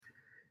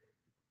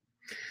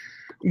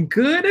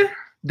Good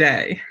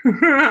day.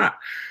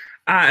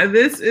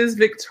 This is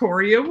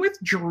Victoria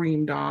with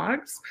Dream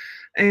Dogs,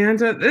 and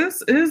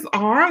this is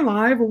our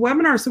live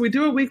webinar. So we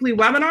do a weekly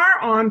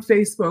webinar on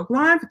Facebook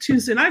Live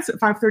Tuesday nights at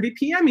 5:30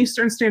 p.m.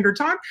 Eastern Standard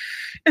Time,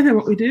 and then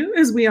what we do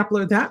is we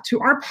upload that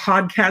to our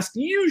podcast,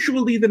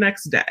 usually the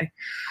next day.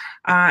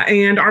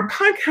 And our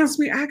podcast,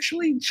 we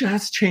actually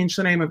just changed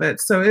the name of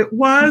it. So it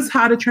was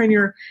How to Train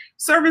Your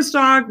Service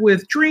Dog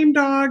with Dream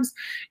Dogs,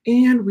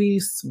 and we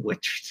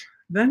switched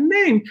the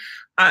name.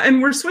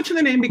 And we're switching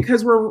the name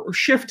because we're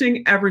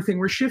shifting everything.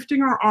 We're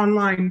shifting our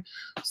online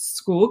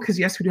school because,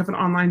 yes, we do have an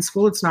online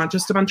school. It's not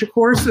just a bunch of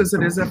courses.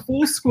 It is a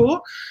full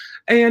school.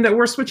 And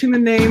we're switching the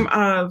name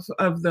of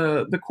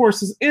the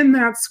courses in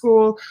that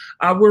school.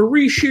 We're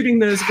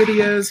reshooting those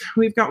videos.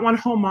 We've got one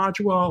whole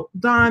module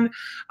done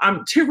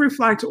to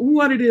reflect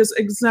what it is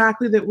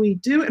exactly that we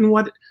do and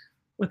what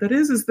that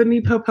is the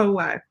NePoPo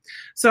way.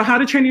 So How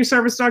to Train Your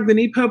Service Dog the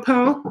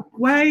NePoPo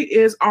way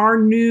is our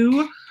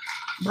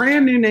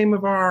brand new name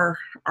of our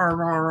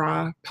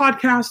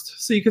podcast.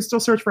 So you can still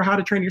search for How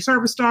to Train Your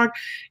Service Dog.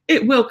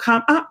 It will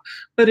come up,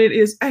 but it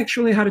is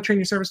actually How to Train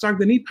Your Service Dog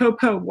the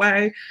NePoPo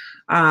way,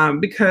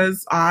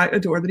 because I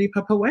adore the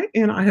NePoPo way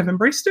and I have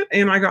embraced it,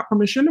 and I got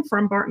permission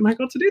from Bart and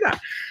Michael to do that.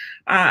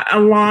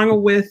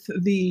 Along with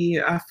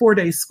the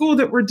 4-day school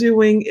that we're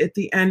doing at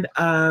the end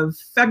of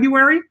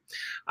February.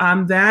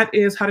 That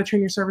is How to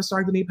Train Your Service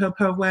Dog the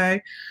NePoPo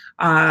way.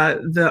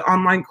 The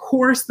online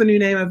course, the new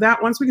name of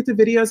that, once we get the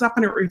videos up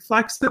and it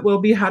reflects it, will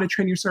be How to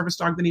Train Your Service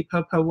Dog the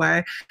NePoPo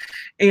way.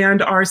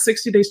 And our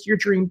 60 Days to Your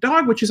Dream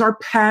Dog, which is our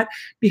pet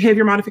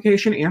behavior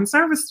modification and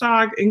service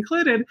dog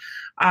included,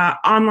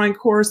 online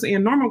course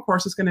and normal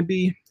course is going to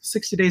be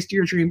 60 Days to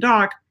Your Dream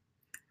Dog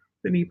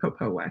the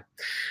NePoPo way.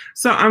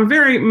 So I'm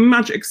very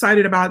much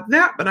excited about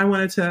that, but I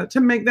wanted to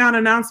make that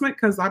announcement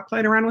because I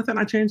played around with it and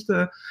I changed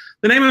the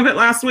name of it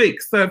last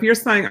week. So if you're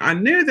saying I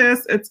knew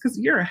this, it's because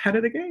you're ahead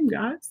of the game,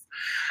 guys.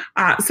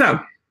 So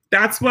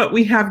that's what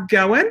we have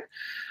going.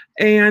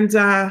 And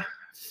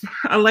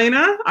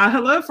Elena,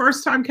 hello,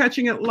 first time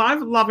catching it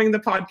live, loving the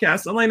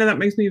podcast. Elena, that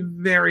makes me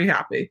very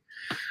happy.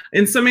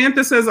 And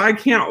Samantha says, I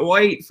can't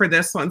wait for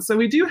this one. So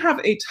we do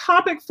have a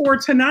topic for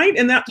tonight,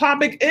 and that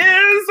topic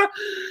is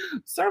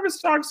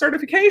service dog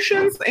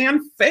certifications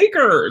and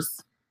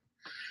fakers.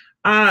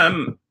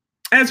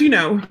 As you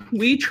know,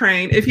 we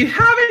train, if you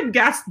haven't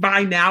guessed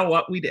by now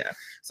what we do.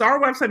 So our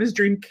website is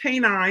Dream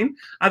K9.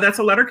 That's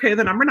a letter K,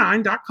 the number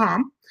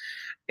 9.com.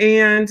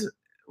 And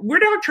we're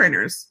dog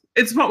trainers.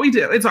 It's what we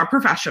do. It's our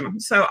profession.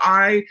 So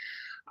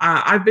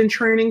I've been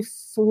training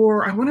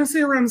for, I want to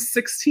say around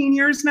 16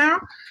 years now,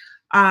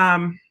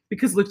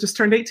 because Luke just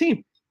turned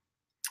 18.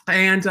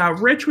 And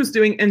Rich was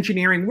doing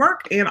engineering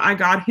work, and I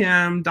got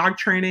him dog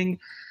training,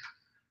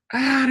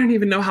 I don't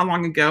even know how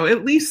long ago,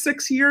 at least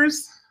 6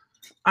 years,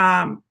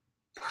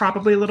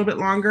 probably a little bit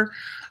longer,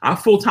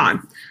 full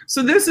time.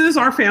 So this is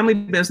our family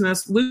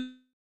business. Luke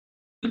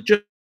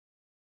just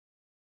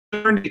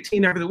turned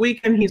 18 over the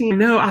weekend.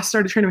 I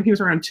started training when he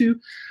was around 2.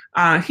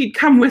 He'd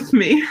come with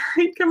me.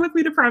 He'd come with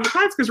me to private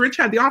class because Rich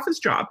had the office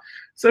job.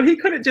 So he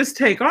couldn't just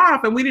take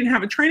off, and we didn't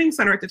have a training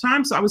center at the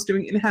time. So I was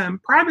doing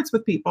in-home privates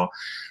with people.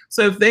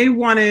 So if they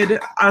wanted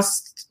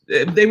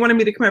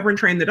me to come over and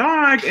train the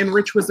dog, and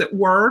Rich was at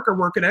work or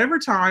working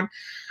overtime,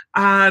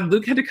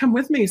 Luke had to come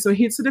with me. So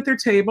he'd sit at their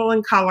table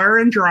and color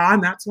and draw,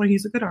 and that's why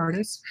he's a good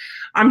artist.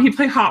 He'd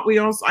play Hot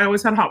Wheels. I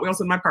always had Hot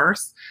Wheels in my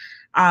purse.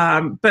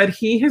 But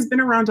he has been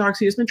around dogs.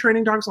 He has been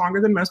training dogs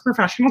longer than most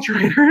professional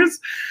trainers.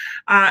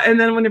 And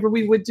then whenever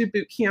we would do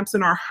boot camps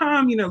in our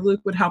home,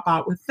 Luke would help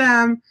out with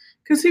them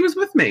because he was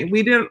with me.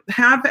 We didn't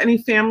have any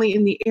family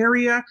in the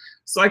area,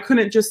 so I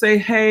couldn't just say,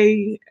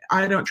 hey,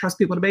 I don't trust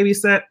people to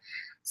babysit.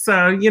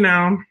 So,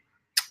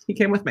 he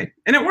came with me,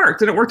 and it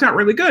worked, and it worked out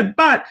really good.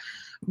 But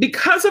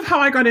because of how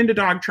I got into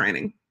dog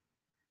training,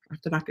 I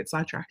have to not get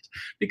sidetracked.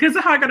 Because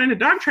of how I got into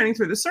dog training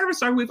through the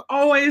service dog, we've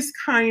always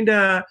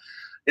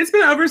it's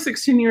been over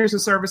 16 years of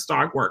service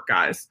dog work,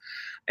 guys.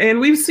 And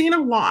we've seen a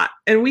lot,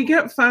 and we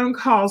get phone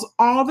calls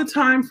all the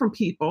time from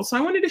people. So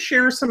I wanted to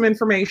share some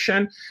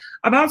information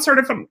about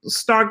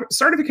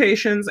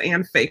certifications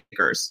and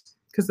fakers,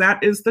 because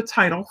that is the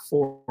title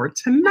for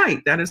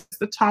tonight. That is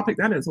the topic.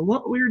 That is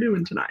what we're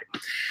doing tonight.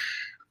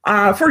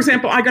 For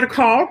example, I got a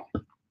call.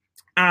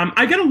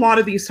 I get a lot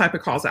of these type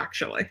of calls,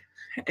 actually.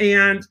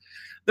 And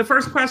the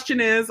first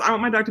question is, I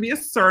want my dog to be a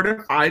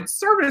certified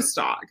service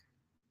dog.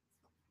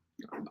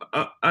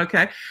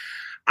 Okay.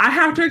 I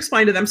have to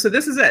explain to them. So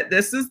this is it.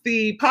 This is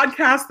the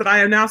podcast that I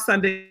am now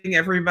sending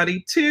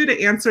everybody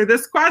to answer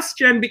this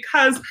question,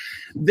 because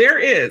there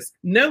is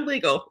no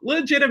legal,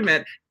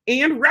 legitimate,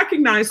 and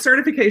recognized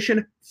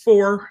certification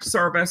for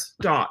service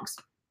dogs.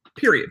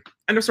 Period.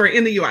 End of story.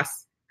 In the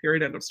US.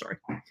 Period. End of story.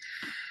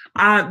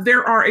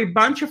 There are a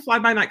bunch of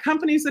fly-by-night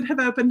companies that have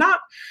opened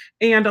up,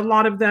 and a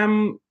lot of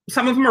them,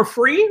 some of them are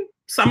free.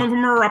 Some of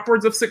them are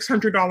upwards of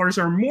 $600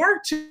 or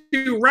more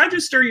to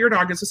register your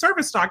dog as a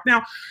service dog.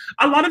 Now,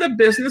 a lot of the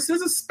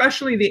businesses,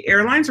 especially the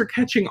airlines, are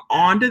catching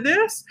on to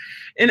this.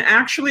 And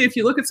actually, if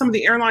you look at some of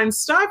the airline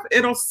stuff,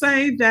 it'll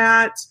say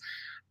that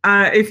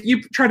If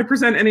you try to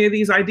present any of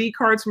these ID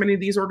cards from any of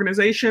these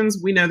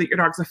organizations, we know that your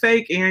dog's a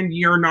fake and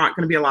you're not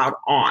going to be allowed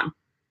on,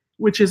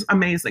 which is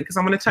amazing because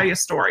I'm going to tell you a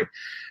story.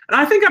 And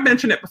I think I've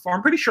mentioned it before.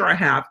 I'm pretty sure I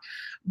have.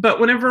 But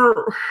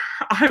whenever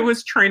I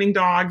was training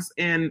dogs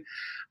in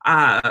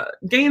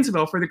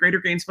Gainesville for the Greater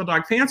Gainesville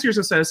Dog Fanciers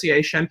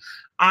Association,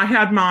 I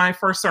had my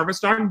first service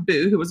dog,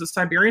 Boo, who was a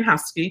Siberian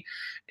Husky.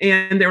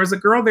 And there was a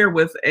girl there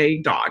with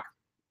a dog.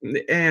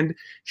 And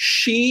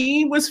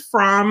she was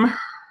from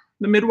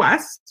the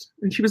Midwest,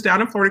 and she was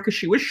down in Florida because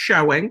she was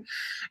showing.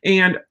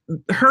 And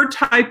her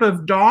type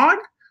of dog,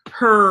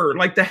 her,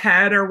 like the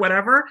head or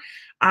whatever,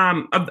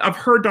 of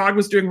her dog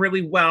was doing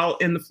really well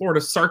in the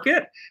Florida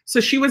circuit. So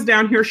she was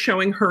down here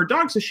showing her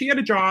dog. So she had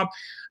a job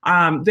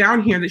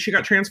down here that she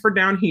got transferred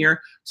down here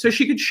so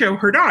she could show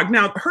her dog.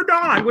 Now, her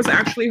dog was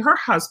actually her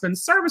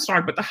husband's service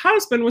dog, but the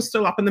husband was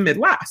still up in the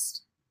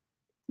Midwest,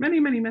 many,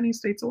 many, many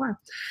states away.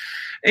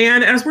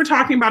 And as we're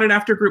talking about it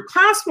after group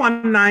class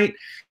one night,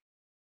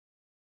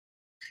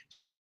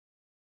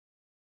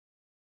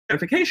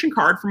 identification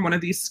card from one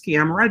of these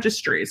scam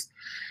registries.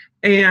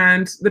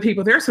 And the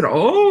people there said,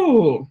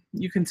 oh,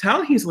 you can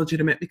tell he's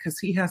legitimate because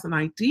he has an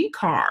ID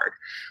card.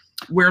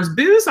 Where's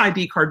Boo's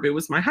ID card? Boo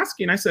was my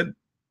Husky. And I said,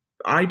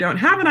 I don't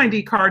have an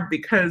ID card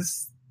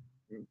because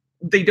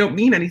they don't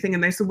mean anything.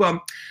 And they said,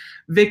 well,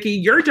 Vicki,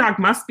 your dog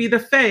must be the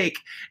fake.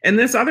 And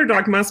this other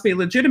dog must be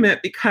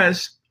legitimate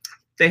because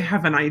they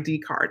have an ID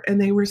card.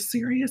 And they were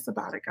serious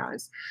about it,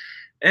 guys.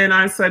 And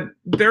I said,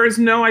 there is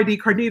no ID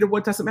card needed.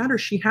 What doesn't matter?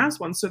 She has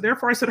one. So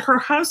therefore I said, her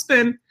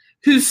husband,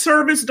 whose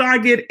service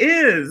dog it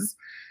is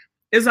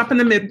up in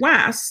the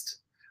Midwest.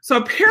 So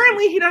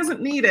apparently he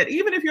doesn't need it.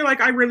 Even if you're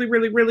like, I really,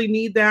 really, really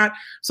need that,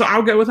 so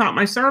I'll go without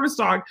my service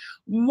dog.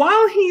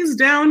 While he's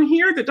down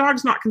here, the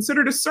dog's not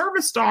considered a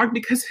service dog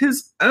because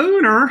his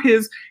owner,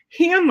 his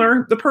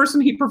handler, the person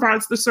he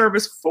provides the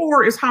service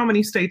for, is how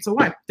many states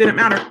away. Didn't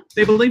matter.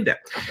 They believed it.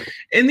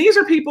 And these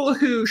are people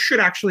who should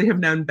actually have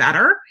known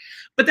better.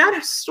 But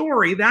that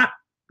story, that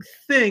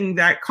thing,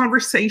 that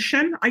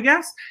conversation, I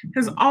guess,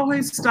 has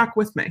always stuck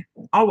with me,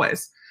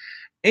 always.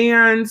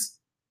 And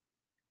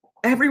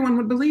everyone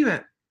would believe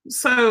it.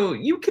 So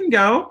you can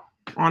go,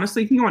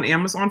 honestly, you can go on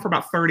Amazon for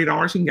about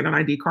 $30. You can get an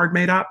ID card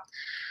made up.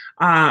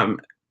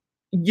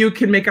 You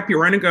can make up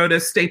your own and go to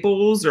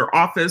Staples or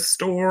Office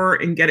Store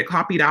and get it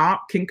copied out.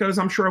 Kinko's,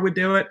 I'm sure, would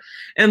do it,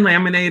 and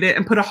laminate it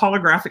and put a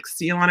holographic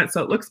seal on it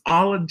so it looks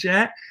all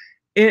legit.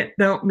 It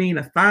don't mean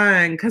a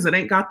thing because it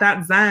ain't got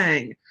that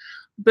zang.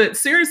 But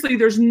seriously,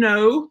 there's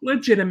no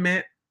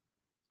legitimate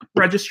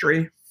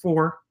registry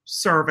for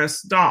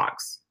service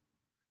dogs.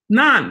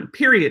 None,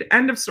 period.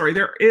 End of story.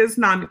 There is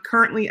none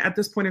currently at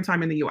this point in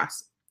time in the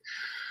US.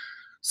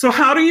 So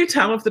how do you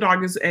tell if the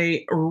dog is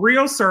a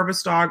real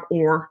service dog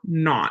or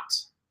not?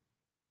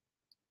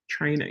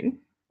 Training.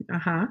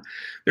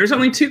 There's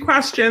only 2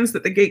 questions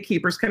that the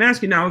gatekeepers can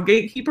ask you. Now, a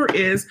gatekeeper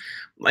is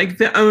like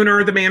the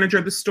owner, the manager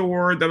of the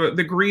store,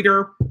 the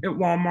greeter at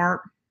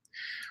Walmart,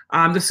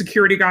 the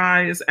security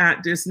guys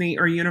at Disney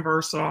or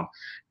Universal.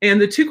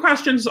 And the 2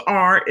 questions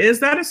are, is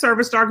that a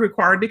service dog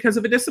required because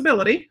of a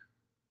disability?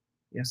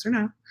 Yes or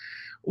no?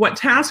 What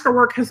task or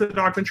work has the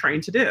dog been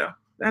trained to do?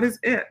 That is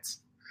it.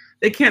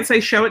 They can't say,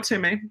 show it to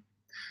me.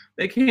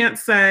 They can't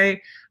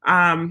say,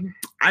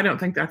 I don't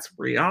think that's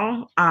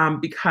real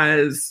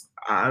because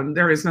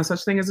there is no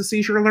such thing as a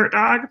seizure alert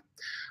dog.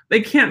 They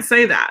can't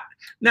say that.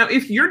 Now,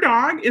 if your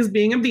dog is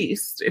being a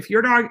beast, if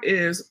your dog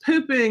is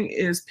pooping,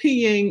 is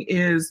peeing,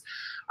 is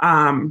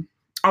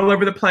all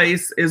over the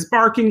place, is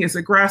barking, is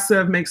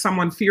aggressive, makes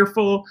someone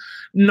fearful,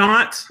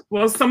 not,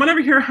 well, someone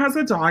over here has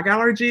a dog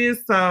allergy,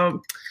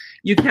 so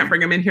you can't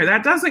bring them in here.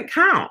 That doesn't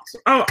count.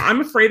 Oh,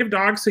 I'm afraid of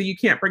dogs, so you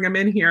can't bring them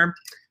in here.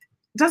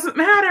 Doesn't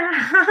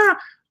matter.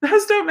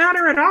 Those don't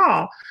matter at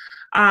all.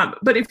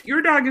 But if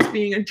your dog is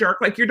being a jerk,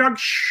 like your dog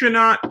should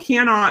not,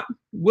 cannot,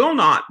 will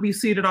not be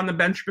seated on the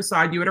bench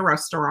beside you at a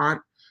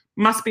restaurant,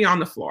 must be on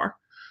the floor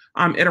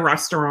at a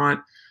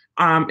restaurant.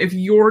 If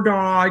your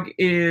dog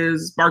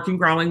is barking,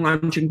 growling,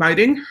 lunging,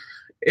 biting,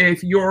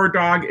 if your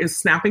dog is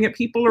snapping at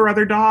people or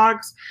other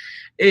dogs,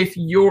 if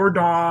your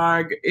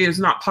dog is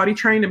not potty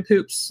trained and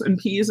poops and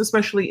pees,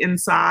 especially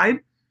inside,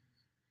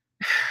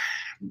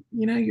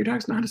 you know, your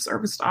dog's not a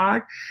service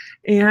dog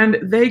and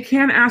they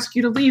can ask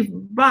you to leave.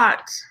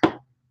 But,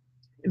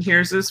 and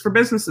here's this for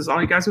businesses,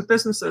 all you guys with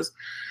businesses,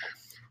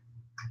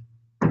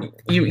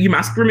 you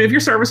must remove your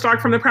service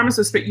dog from the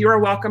premises, but you are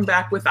welcome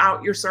back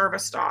without your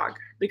service dog.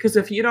 Because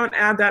if you don't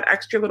add that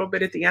extra little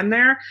bit at the end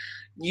there,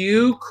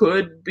 you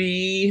could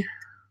be,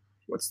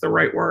 what's the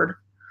right word?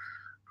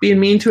 Being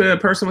mean to a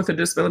person with a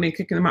disability and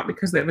kicking them out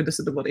because they have a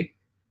disability,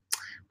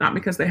 not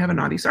because they have a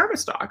naughty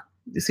service dog.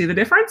 You see the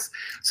difference?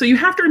 So you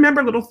have to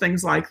remember little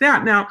things like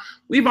that. Now,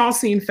 we've all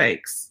seen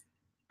fakes.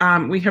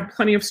 We have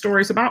plenty of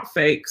stories about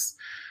fakes,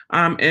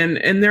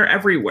 and they're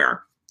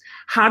everywhere.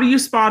 How do you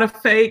spot a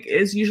fake?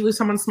 Is usually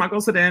someone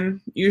smuggles it in.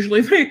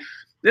 Usually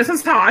this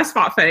is how I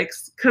spot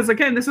fakes. Because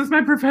again, this is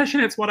my profession.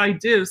 It's what I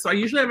do. So I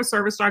usually have a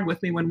service dog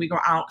with me when we go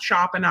out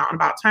shopping, out and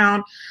about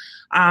town.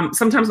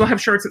 Sometimes they'll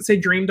have shirts that say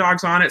Dream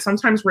Dogs on it.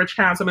 Sometimes Rich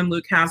has them and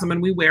Luke has them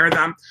and we wear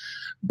them.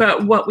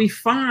 But what we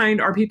find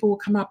are people will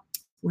come up,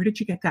 where did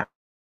you get that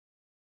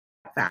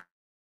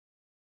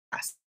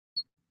fast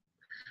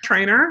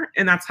trainer?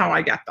 And that's how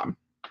I get them.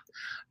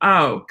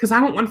 Oh, because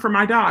I want one for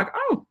my dog.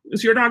 Oh,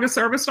 is your dog a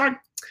service dog?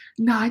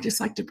 No, I just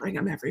like to bring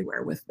them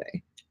everywhere with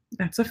me.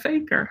 That's a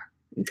faker.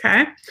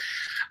 Okay.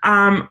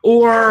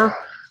 Or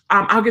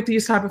I'll get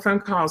these type of phone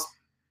calls.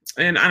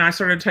 And I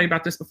started to tell you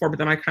about this before, but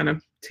then I kind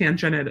of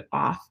tangented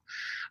off.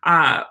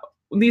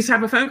 These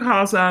type of phone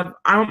calls of,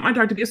 I want my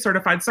dog to be a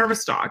certified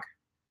service dog.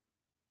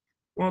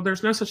 Well,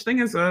 there's no such thing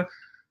as a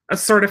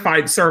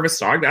certified service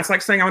dog. That's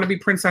like saying I want to be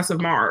Princess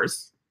of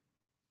Mars.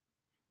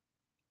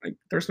 Like,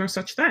 there's no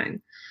such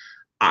thing.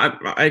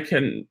 I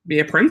can be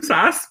a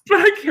princess,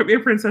 but I can't be a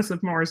Princess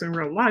of Mars in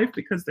real life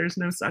because there's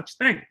no such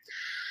thing.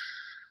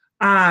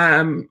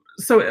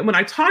 So when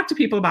I talk to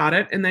people about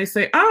it and they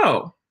say,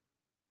 oh,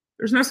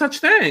 there's no such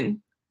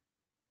thing,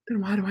 then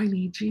why do I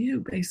need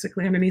you?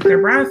 Basically underneath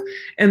their breath.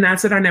 And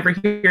that's it. I never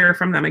hear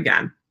from them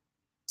again.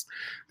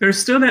 There's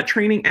still that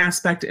training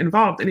aspect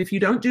involved. And if you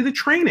don't do the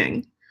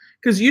training,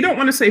 because you don't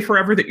want to say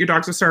forever that your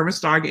dog's a service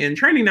dog in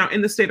training. Now,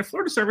 in the state of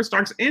Florida, service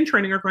dogs in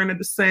training are granted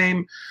the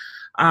same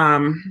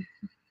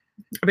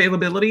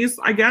availabilities,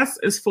 I guess,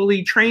 as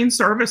fully trained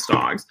service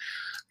dogs.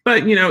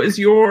 But, you know, is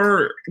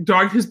your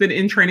dog who's been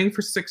in training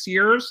for 6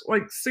 years,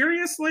 like,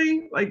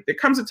 seriously? Like, there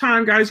comes a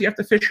time, guys, you have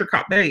to fish or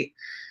cut bait,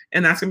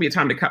 and that's going to be a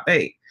time to cut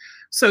bait.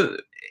 So,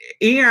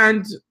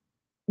 and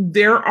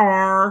there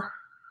are,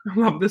 I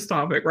love this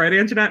topic, right,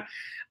 Anjanette?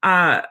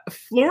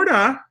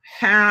 Florida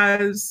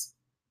has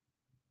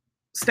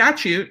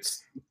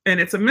statutes, and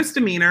it's a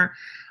misdemeanor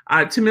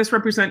to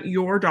misrepresent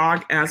your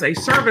dog as a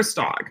service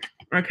dog.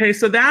 Okay,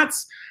 so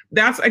that's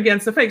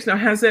against the fakes. Now,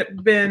 has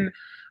it been,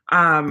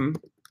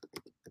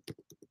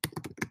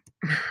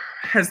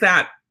 has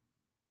that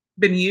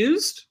been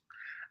used?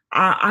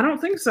 I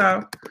don't think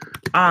so.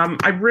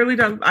 I really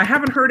don't. I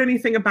haven't heard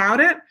anything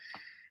about it.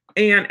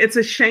 And it's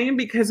a shame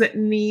because it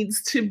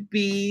needs to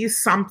be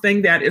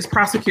something that is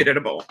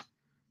prosecutable.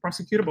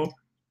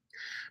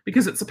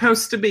 Because it's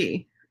supposed to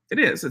be. It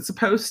is. It's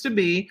supposed to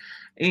be.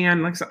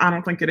 And like I said, I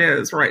don't think it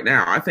is right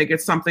now. I think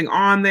it's something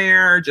on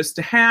there just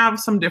to have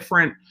some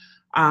different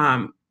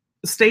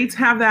states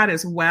have that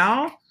as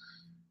well.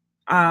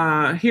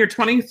 Here,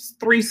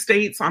 23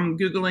 states. I'm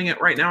Googling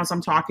it right now as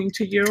I'm talking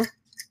to you.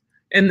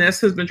 And this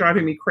has been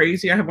driving me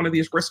crazy. I have one of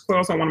these wrist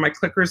coils on one of my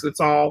clickers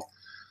that's all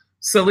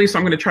silly. So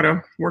I'm going to try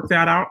to work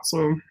that out.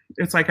 So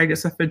it's like, I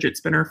guess, a fidget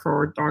spinner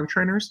for dog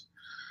trainers.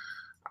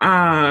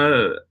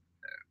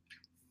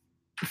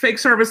 Fake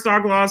service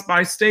dog laws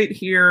by state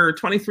here.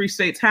 23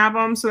 states have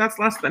them. So that's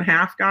less than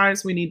half,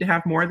 guys. We need to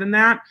have more than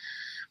that.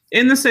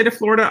 In the state of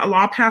Florida, a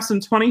law passed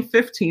in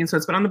 2015. So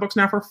it's been on the books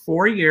now for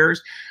 4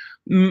 years.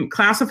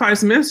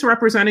 Classifies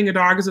misrepresenting a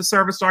dog as a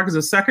service dog as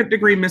a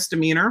second-degree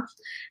misdemeanor.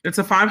 It's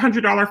a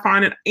 $500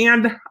 fine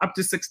and up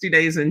to 60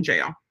 days in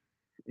jail.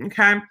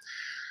 Okay.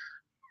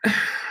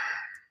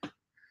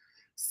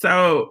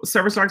 So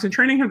service dogs in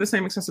training have the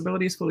same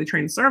accessibility as fully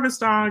trained service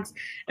dogs.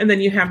 And then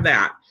you have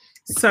that.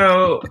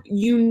 So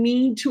you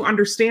need to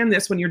understand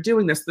this when you're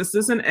doing this. This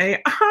isn't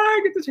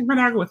I get to take my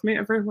dog with me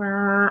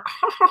everywhere.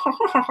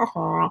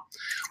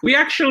 We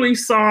actually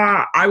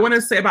saw, I want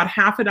to say, about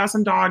half a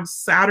dozen dogs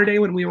Saturday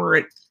when we were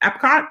at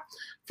Epcot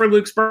for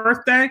Luke's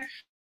birthday.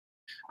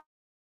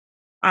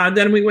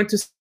 Then we went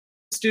to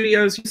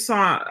studios. You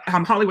saw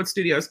Hollywood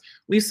Studios.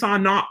 We saw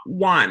not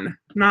one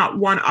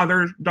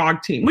other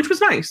dog team, which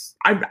was nice.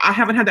 I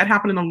haven't had that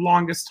happen in the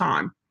longest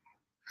time.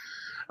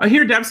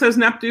 Here, Deb says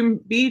Neptune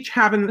Beach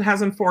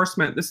has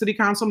enforcement. The city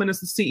councilman is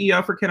the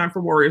CEO for Kid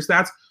for Warriors.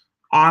 That's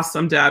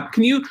awesome, Deb.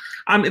 Can you,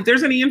 if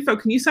there's any info,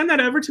 can you send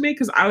that over to me?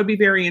 Because I would be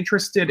very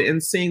interested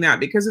in seeing that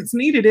because it's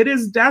needed. It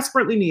is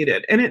desperately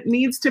needed, and it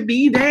needs to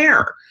be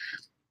there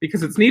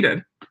because it's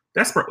needed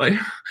desperately.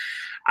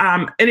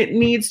 And it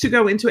needs to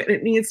go into it, and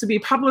it needs to be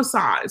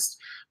publicized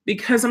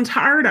because I'm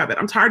tired of it.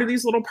 I'm tired of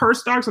these little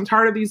purse dogs. I'm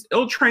tired of these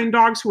ill-trained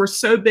dogs who are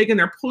so big and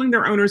they're pulling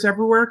their owners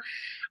everywhere.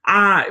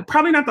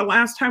 Probably not the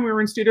last time we were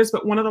in studios,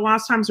 but one of the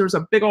last times there was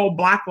a big old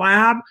black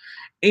lab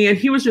and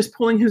he was just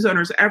pulling his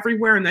owners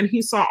everywhere. And then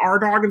he saw our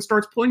dog and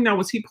starts pulling. Now,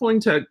 was he pulling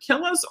to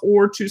kill us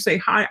or to say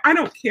hi? I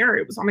don't care.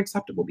 It was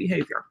unacceptable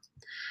behavior.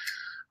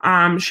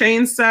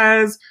 Shane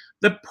says,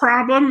 the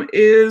problem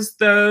is,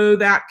 though,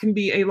 that can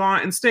be a law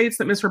in states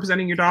that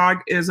misrepresenting your dog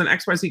is an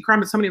XYZ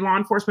crime, but so many law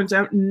enforcement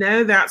don't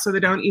know that, so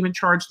they don't even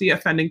charge the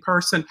offending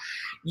person.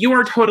 You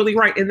are totally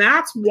right. And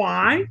that's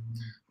why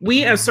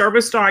we as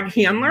service dog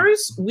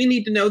handlers, we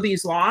need to know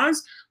these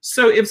laws.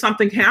 So if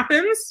something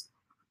happens,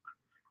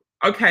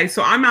 okay,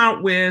 so I'm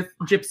out with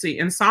Gypsy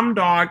and some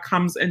dog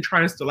comes and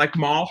tries to like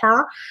maul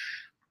her,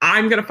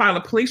 I'm going to file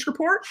a police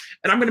report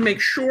and I'm going to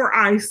make sure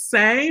I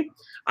say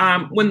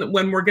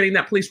when we're getting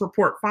that police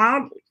report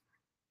filed,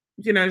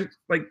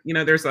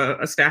 there's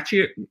a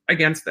statute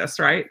against this,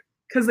 right?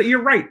 Because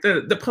you're right,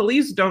 the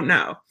police don't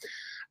know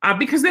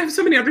because they have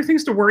so many other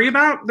things to worry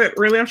about that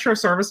really, I'm sure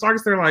service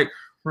dogs, they're like,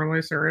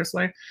 really,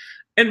 seriously?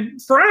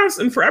 And for us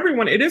and for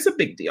everyone, it is a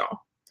big deal.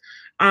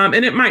 And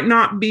it might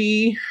not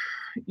be,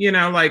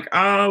 like,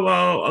 oh,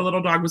 well, a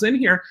little dog was in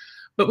here.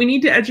 But we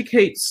need to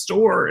educate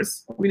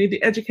stores. We need to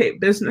educate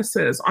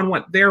businesses on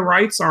what their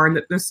rights are and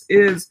that this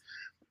is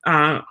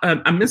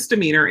a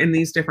misdemeanor in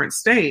these different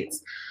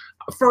states.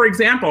 For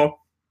example,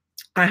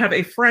 I have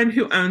a friend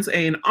who owns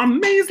an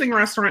amazing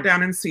restaurant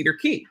down in Cedar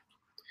Key.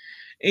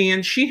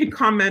 And she had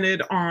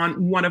commented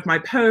on one of my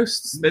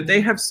posts that they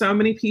have so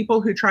many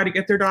people who try to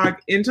get their dog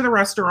into the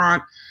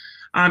restaurant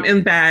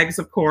in bags,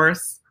 of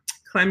course,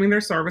 claiming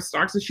they're service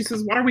dogs. And she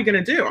says, what are we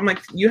going to do? I'm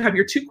like, you have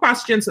your 2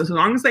 questions. As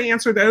long as they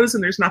answer those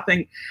and there's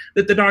nothing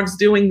that the dog's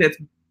doing that's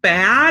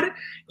bad,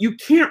 you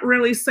can't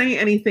really say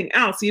anything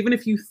else. Even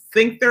if you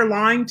think they're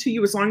lying to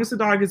you, as long as the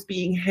dog is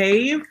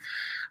behaving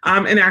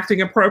and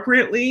acting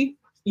appropriately,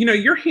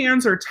 your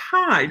hands are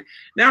tied.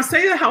 Now,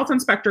 say the health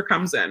inspector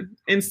comes in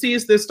and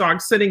sees this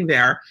dog sitting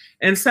there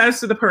and says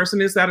to the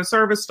person, is that a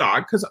service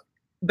dog? Because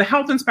the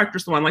health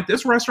inspector's the one, like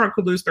this restaurant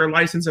could lose their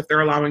license if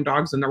they're allowing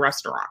dogs in the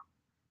restaurant,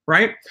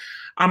 right?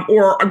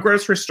 Or a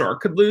grocery store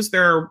could lose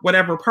their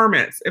whatever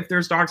permits if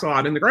there's dogs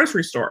allowed in the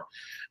grocery store,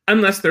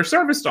 unless they're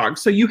service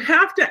dogs. So you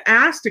have to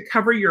ask to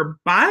cover your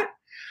butt.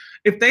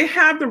 If they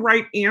have the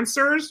right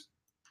answers,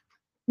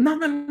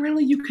 nothing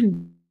really you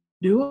can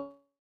do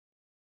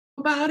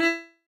about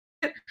it.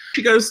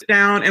 She goes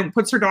down and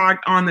puts her dog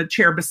on the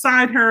chair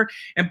beside her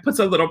and puts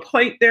a little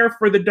plate there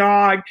for the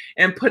dog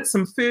and puts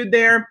some food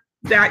there.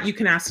 That you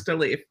can ask to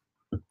leave,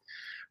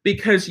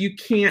 because you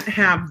can't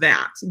have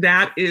that.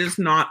 That is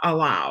not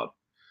allowed.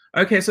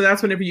 Okay, so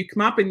that's whenever you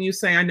come up and you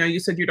say, I know you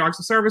said your dog's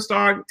a service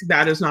dog.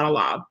 That is not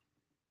allowed.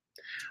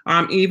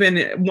 Even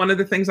one of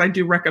the things I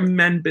do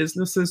recommend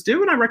businesses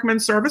do, and I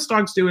recommend service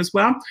dogs do as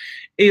well,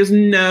 is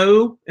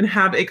know and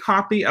have a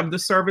copy of the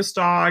service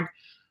dog.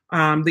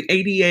 The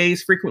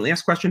ADA's frequently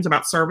asked questions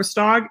about service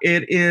dog.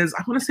 It is,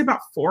 I want to say,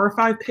 about 4 or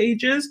 5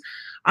 pages.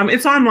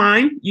 It's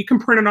online. You can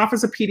print it off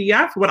as a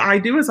PDF. What I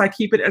do is I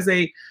keep it as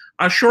a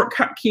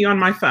shortcut key on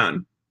my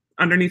phone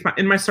underneath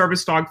in my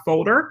service dog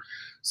folder.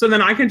 So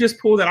then I can just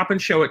pull that up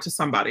and show it to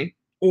somebody,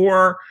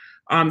 or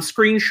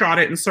screenshot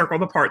it and circle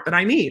the part that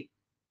I need.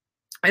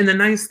 And the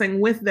nice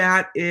thing with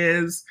that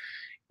is,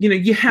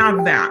 you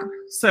have that.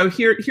 So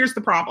here's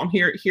the problem.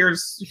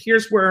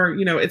 Here's where,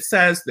 it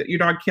says that your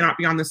dog cannot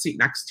be on the seat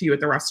next to you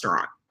at the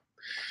restaurant.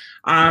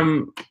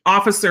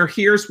 Officer,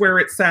 here's where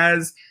it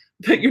says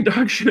that your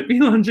dog shouldn't be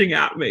lunging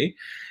at me.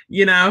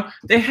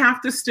 They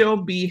have to still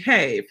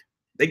behave.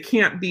 They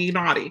can't be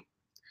naughty.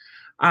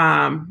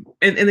 And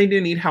they do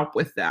need help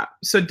with that.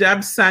 So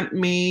Deb sent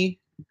me,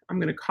 I'm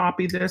going to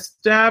copy this,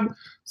 Deb,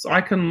 so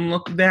I can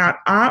look that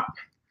up.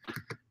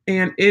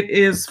 And it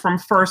is from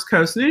First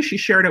Coast News. She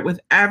shared it with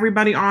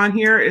everybody on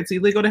here. It's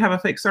illegal to have a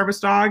fake service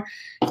dog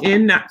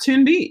in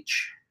Neptune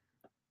Beach.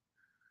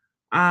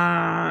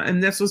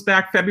 And this was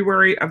back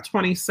February of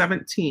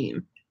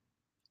 2017.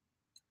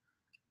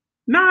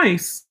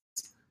 Nice.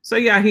 So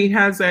yeah, he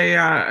has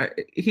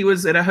he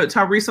was at a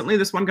hotel recently,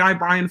 this one guy,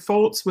 Brian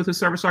Foltz, with his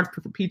service dog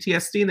for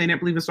PTSD, and they didn't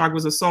believe his dog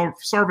was a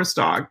service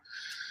dog.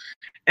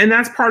 And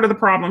that's part of the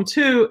problem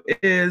too,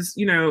 is,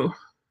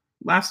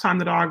 last time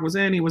the dog was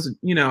in, he was,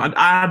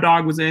 a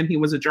dog was in, he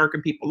was a jerk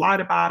and people lied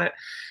about it.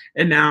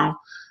 And now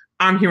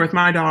I'm here with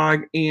my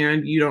dog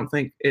and you don't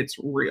think it's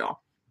real.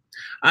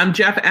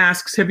 Jeff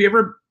asks, have you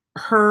ever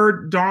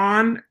heard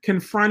Dawn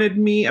confronted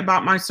me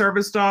about my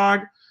service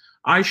dog?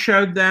 I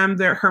showed them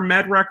her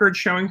med record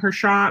showing her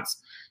shots.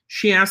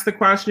 She asked the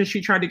question.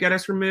 She tried to get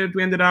us removed.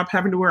 We ended up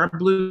having to wear a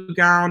blue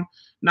gown.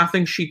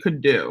 Nothing she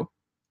could do.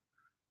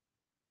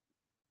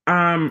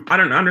 I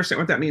don't understand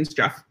what that means,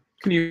 Jeff.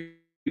 Can you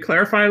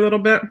clarify a little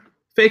bit?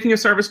 Faking a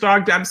service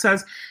dog, Deb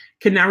says,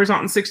 can now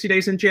result in 60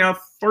 days in jail,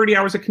 30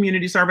 hours of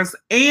community service,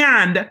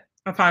 and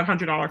a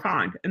 $500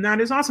 fine. And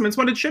that is awesome. It's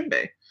what it should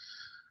be.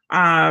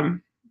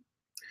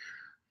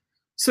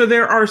 So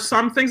there are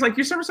some things, like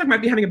your service dog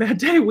might be having a bad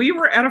day. We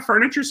were at a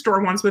furniture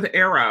store once with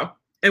Arrow,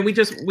 and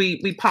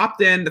we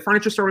popped in. The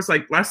furniture store was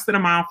like less than a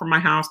mile from my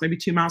house, maybe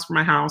 2 miles from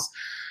my house.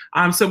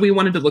 So we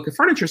wanted to look at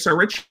furniture. So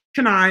Rich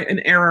and I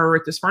and Arrow are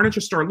at this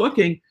furniture store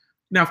looking.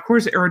 Now, of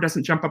course, Arrow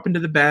doesn't jump up into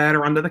the bed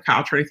or under the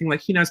couch or anything, like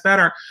he knows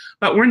better.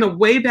 But we're in the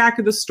way back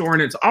of the store,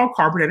 and it's all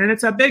carpeted, and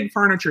it's a big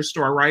furniture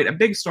store, right? A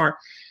big store.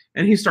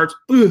 And he starts,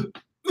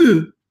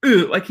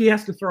 like he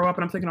has to throw up.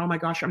 And I'm thinking, oh my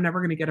gosh, I'm never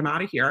going to get him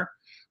out of here.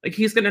 Like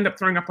he's going to end up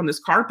throwing up on this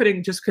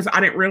carpeting just because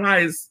I didn't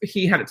realize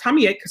he had a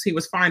tummy ache because he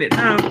was fine at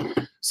home.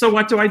 So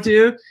what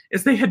do?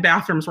 Is they had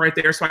bathrooms right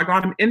there. So I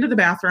got him into the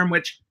bathroom,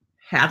 which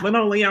had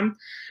linoleum,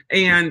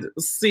 and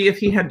see if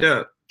he had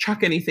to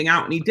chuck anything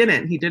out. And he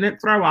didn't. He didn't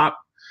throw up.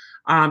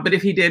 But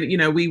if he did,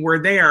 we were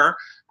there.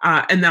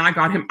 And then I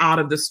got him out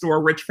of the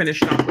store. Rich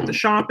finished up with the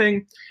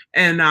shopping.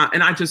 And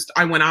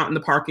I went out in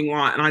the parking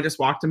lot and I just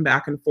walked him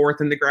back and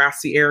forth in the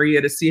grassy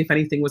area to see if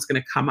anything was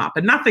going to come up.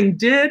 And nothing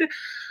did,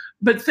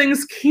 but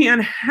things can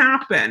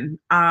happen.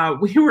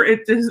 We were at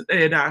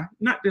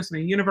not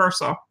Disney,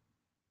 Universal.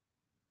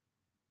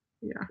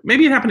 Yeah,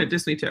 maybe it happened at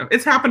Disney too.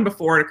 It's happened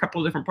before at a couple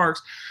of different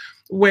parks.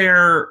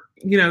 where,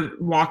 you know,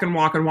 walking,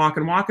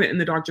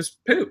 and the dog just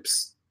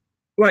poops.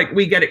 Like,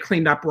 we get it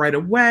cleaned up right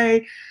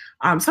away.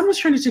 Someone's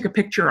trying to take a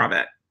picture of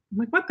it. I'm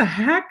like, what the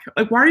heck?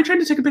 Like, why are you trying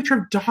to take a picture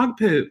of dog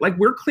poop? Like,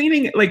 we're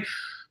cleaning it. Like,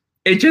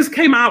 it just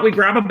came out. We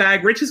grab a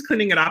bag. Rich is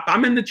cleaning it up.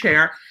 I'm in the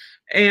chair.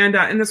 And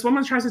this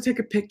woman tries to take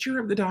a picture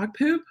of the dog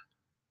poop.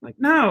 Like,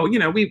 no, you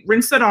know, we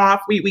rinse it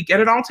off. We get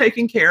it all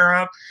taken care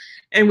of,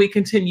 and we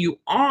continue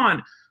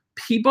on.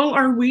 People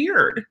are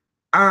weird.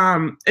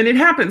 And it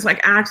happens,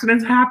 like,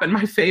 accidents happen.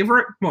 My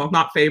favorite, well,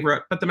 not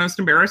favorite, but the most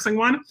embarrassing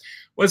one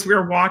was we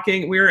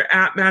were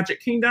at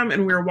Magic Kingdom,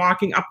 and we were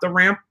walking up the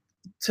ramp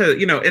to,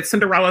 you know, it's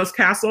Cinderella's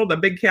castle, the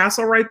big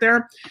castle right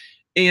there.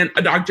 And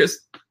a dog just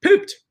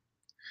pooped.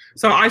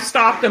 So I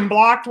stopped and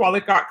blocked while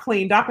it got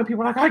cleaned up, and people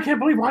were like, I can't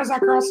believe, why is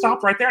that girl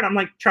stopped right there? And I'm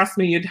like, trust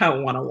me, you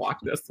don't want to walk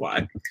this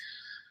way.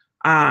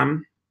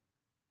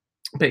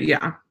 But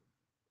yeah.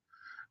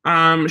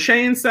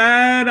 Shane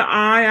said,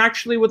 I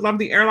actually would love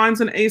the airlines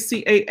and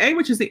ACAA,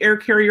 which is the Air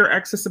Carrier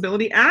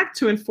Accessibility Act,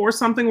 to enforce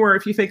something where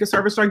if you fake a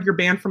service dog, you're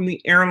banned from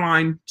the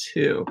airline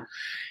too.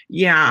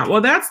 Yeah, well,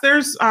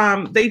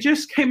 they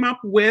just came up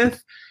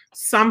with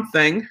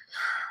something.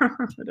 I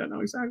don't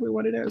know exactly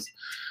what it is.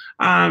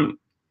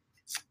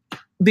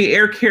 The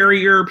air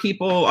carrier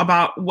people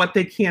about what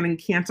they can and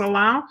can't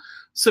allow.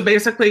 So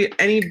basically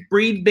any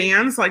breed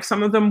bans, like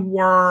some of them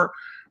were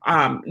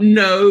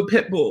no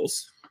pit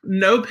bulls.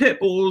 No pit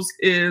bulls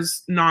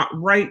is not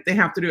right. They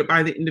have to do it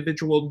by the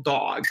individual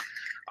dog.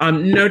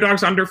 No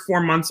dogs under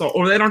 4 months old,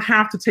 or they don't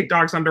have to take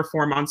dogs under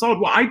 4 months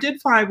old. Well, I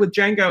did fly with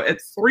Django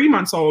at 3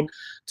 months old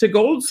to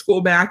Gold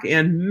School back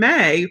in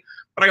May,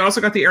 but I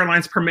also got the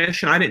airline's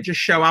permission. I didn't just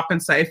show up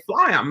and say,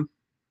 fly them,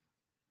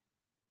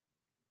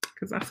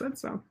 because I said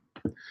so.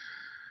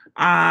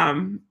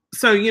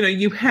 So, you know,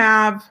 you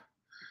have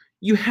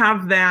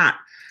that,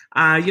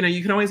 you know,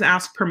 you can always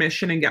ask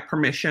permission and get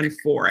permission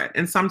for it.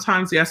 And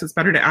sometimes, yes, it's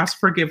better to ask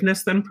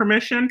forgiveness than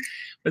permission,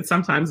 but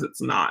sometimes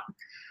it's not.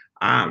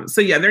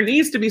 So yeah, there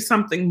needs to be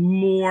something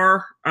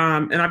more.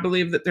 And I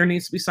believe that there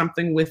needs to be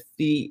something with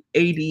the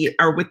AD,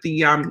 or with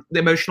the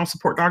emotional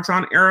support dogs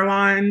on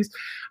airlines.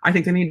 I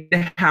think they need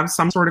to have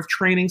some sort of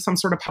training, some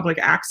sort of public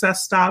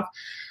access stuff.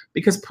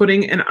 Because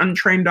putting an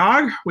untrained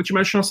dog, which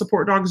emotional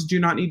support dogs do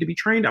not need to be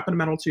trained, up in a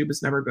metal tube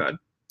is never good.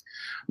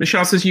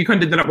 Michelle says, you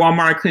couldn't do that at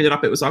Walmart. I cleaned it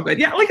up. It was all good.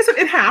 Yeah, like I said,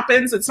 it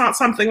happens. It's not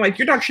something like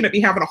your dog shouldn't be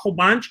having a whole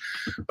bunch,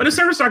 but a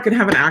service dog can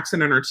have an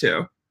accident or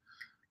two.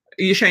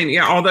 Shane,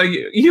 yeah, although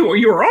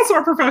you are also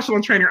a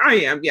professional trainer. I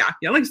am, yeah.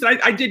 Like I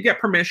said, I did get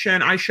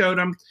permission. I showed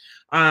him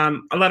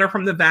a letter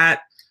from the vet.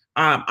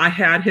 I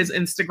had his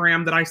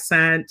Instagram that I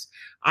sent.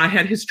 I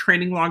had his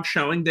training log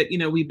showing that, you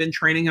know, we've been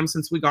training him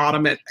since we got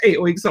him at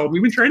 8 weeks old.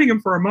 We've been training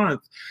him for a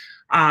month.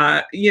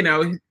 You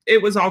know,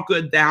 it was all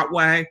good that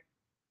way.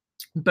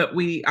 But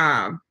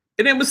and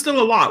it was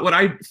still a lot. Would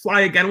I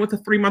fly again with a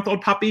 3-month-old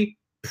puppy?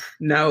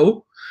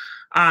 No.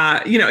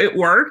 You know, it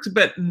worked,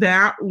 but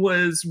that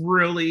was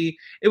really,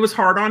 it was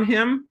hard on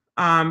him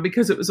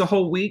because it was a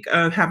whole week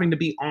of having to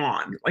be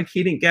on. Like,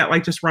 he didn't get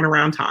like just run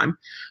around time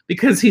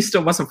because he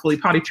still wasn't fully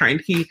potty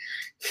trained.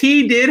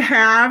 He did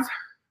have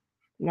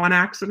one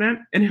accident,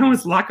 and it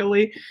was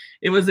luckily,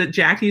 it was at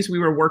Jackie's. We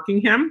were working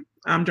him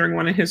during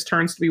one of his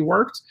turns to be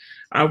worked.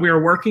 We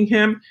were working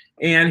him,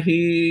 and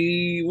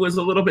he was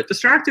a little bit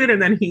distracted,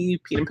 and then he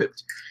peed and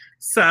pooped.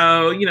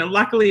 So, you know,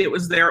 luckily it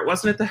was there. It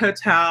wasn't at the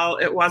hotel.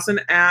 It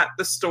wasn't at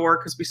the store,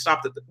 because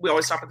we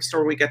always stop at the store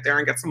when we get there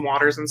and get some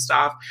waters and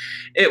stuff.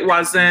 It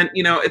wasn't,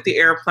 you know, at the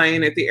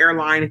airplane, at the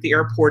airline, at the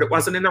airport. It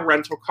wasn't in the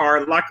rental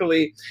car.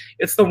 Luckily,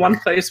 it's the one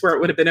place where it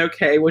would have been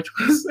okay, which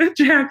was at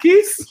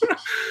Jackie's,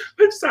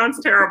 which sounds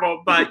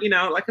terrible. But, you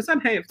know, like I said,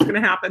 hey, if it's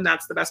going to happen,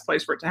 that's the best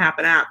place for it to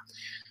happen at.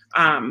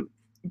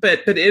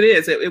 But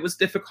it was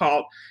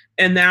difficult.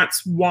 And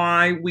that's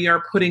why we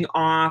are putting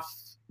off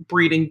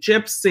breeding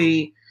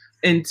Gypsy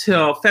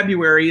until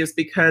February, is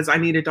because I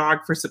need a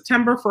dog for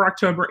September, for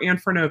October,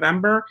 and for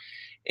November.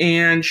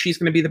 And she's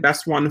going to be the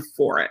best one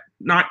for it.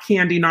 Not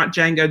Candy, not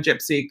Django,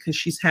 Gypsy, because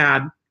she's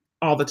had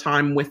all the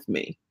time with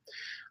me,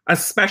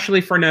 especially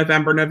for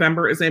November.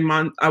 November is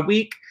a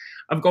week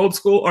of Gold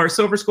School or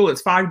Silver School.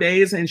 It's 5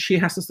 days, and she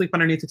has to sleep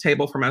underneath the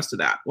table for most of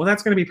that. Well,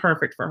 that's going to be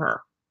perfect for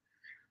her.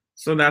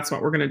 So that's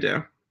what we're going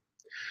to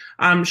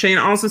do. Shane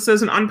also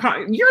says,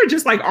 you're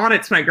just like on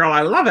it tonight, girl.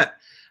 I love it.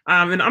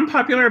 An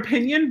unpopular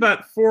opinion,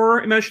 but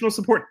for emotional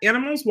support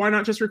animals, why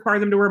not just require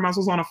them to wear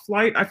muzzles on a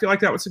flight? I feel like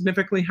that would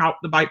significantly help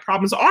the bite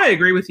problems. I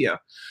agree with you.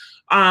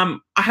 I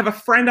have a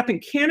friend up in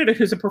Canada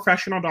who's a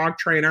professional dog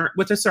trainer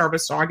with a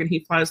service dog, and he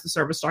flies the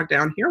service dog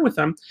down here with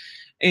him.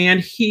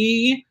 And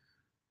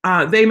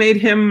they made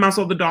him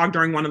muzzle the dog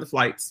during one of the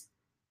flights.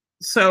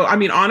 So, I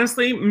mean,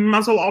 honestly,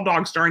 muzzle all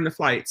dogs during the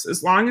flights,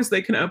 as long as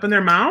they can open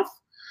their mouth.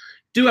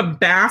 Do a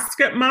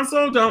basket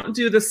muzzle. Don't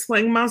do the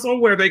sling muzzle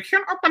where they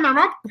can't open their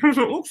mouth because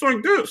it looks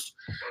like this.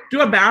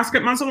 Do a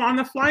basket muzzle on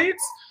the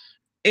flights,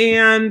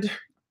 and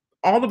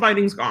all the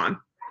biting's gone.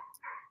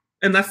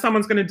 Unless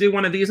someone's going to do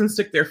one of these and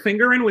stick their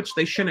finger in, which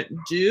they shouldn't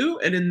do.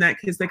 And in that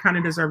case, they kind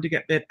of deserve to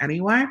get bit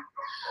anyway.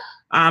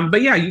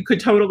 But yeah, you could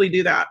totally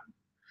do that.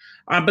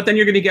 But then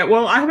you're going to get,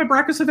 well, I have a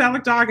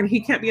brachycephalic dog and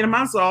he can't be in a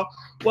muzzle.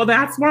 Well,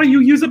 that's why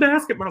you use a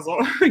basket muzzle.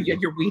 You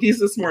had your Wheaties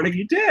this morning.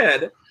 You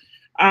did.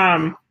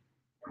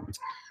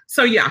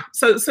 So yeah,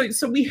 so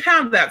we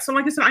have that. So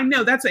like I said, I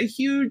know that's a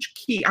huge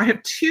key. I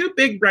have two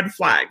big red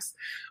flags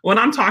when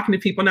I'm talking to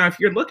people. Now, if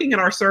you're looking at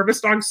our service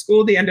dog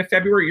school, the end of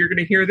February, you're going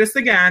to hear this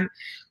again.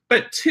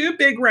 But two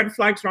big red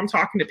flags when I'm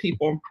talking to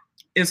people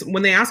is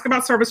when they ask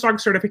about service dog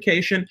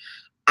certification,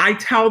 I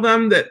tell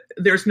them that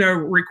there's no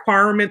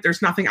requirement.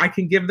 There's nothing I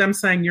can give them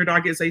saying your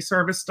dog is a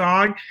service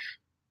dog.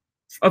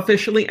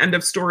 Officially, end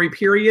of story,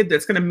 period.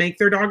 That's going to make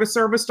their dog a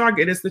service dog.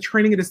 It is the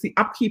training. It is the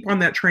upkeep on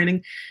that training.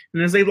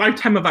 And there's a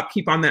lifetime of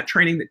upkeep on that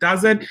training that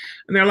does it.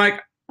 And they're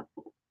like,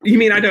 you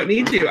mean I don't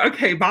need to?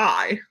 Okay,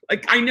 bye.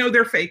 Like, I know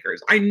they're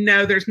fakers. I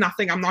know there's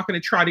nothing. I'm not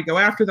going to try to go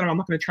after them. I'm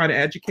not going to try to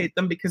educate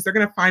them because they're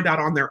going to find out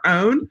on their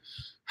own,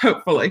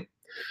 hopefully.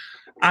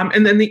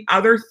 And then the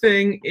other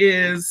thing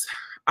is,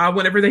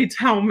 whenever they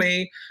tell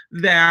me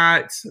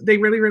that they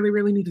really, really,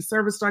 really need a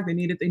service dog, they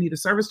need a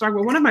service dog.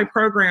 Well, one of my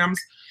programs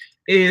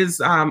is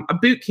a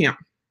boot camp.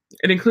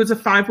 It includes a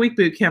 5-week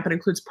boot camp. It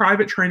includes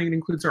private training. It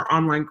includes our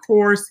online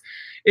course.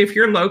 If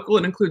you're local,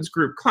 it includes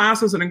group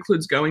classes. It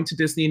includes going to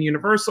Disney and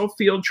Universal,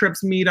 field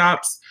trips,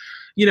 meetups.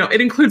 You know, it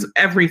includes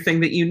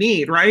everything that you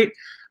need, right?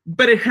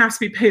 But it has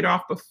to be paid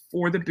off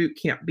before the boot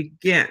camp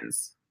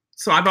begins.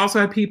 So I've also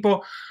had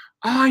people,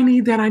 oh, I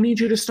need that. I need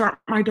you to start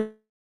my dog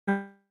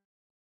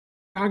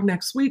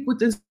next week with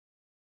this.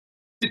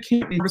 It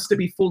can't be to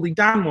be fully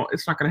done. Well,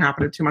 it's not going to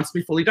happen in 2 months to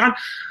be fully done.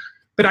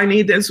 But I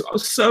need this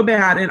so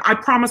bad, and I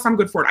promise I'm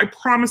good for it. I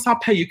promise I'll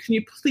pay you. Can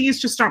you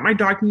please just start my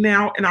dog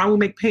now, and I will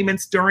make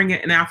payments during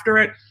it and after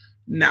it?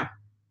 No.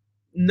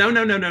 No,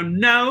 no, no, no,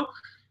 no.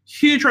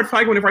 Huge red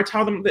flag whenever I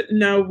tell them that,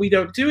 no, we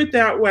don't do it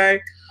that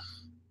way.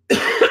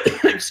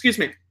 Excuse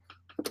me.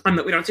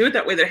 That we don't do it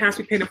that way, that it has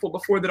to be paid in full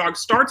before the dog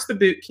starts the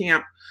boot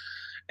camp.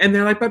 And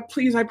they're like, but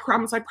please, I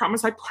promise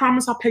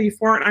I'll pay you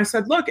for it. And I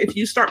said, look, if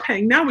you start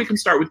paying now, we can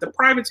start with the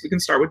privates, we can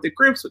start with the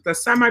groups, with the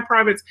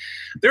semi-privates.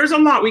 There's a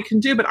lot we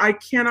can do, but I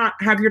cannot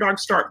have your dog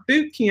start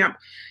boot camp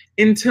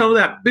until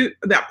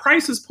that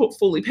price is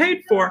fully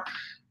paid for.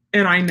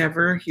 And I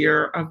never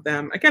hear of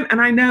them again.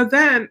 And I know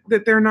then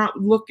that they're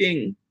not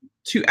looking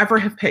to ever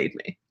have paid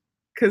me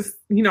because,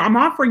 you know, I'm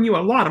offering you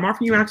a lot. I'm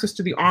offering you access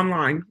to the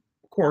online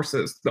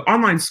courses, the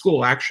online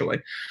school,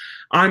 actually.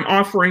 I'm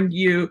offering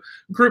you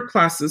group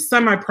classes,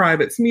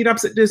 semi-privates,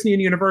 meetups at Disney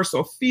and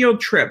Universal, field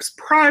trips,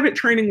 private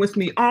training with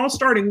me, all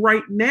starting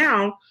right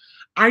now.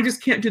 I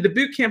just can't do the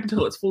boot camp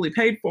until it's fully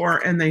paid for,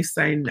 and they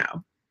say no.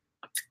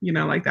 You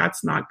know, like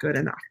that's not good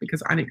enough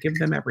because I didn't give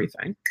them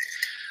everything.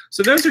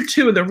 So those are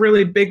two of the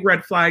really big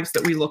red flags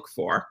that we look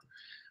for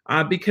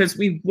because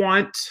we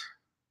want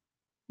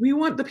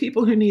the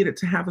people who need it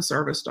to have a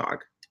service dog.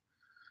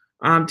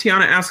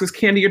 Tiana asks, is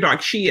Candy your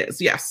dog? She is,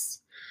 yes.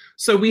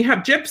 So we have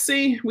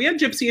Gypsy. We had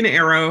Gypsy and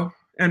Arrow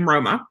and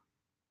Roma.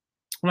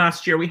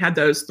 Last year we had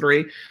those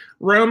three.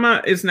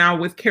 Roma is now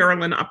with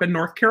Carolyn up in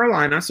North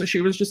Carolina. So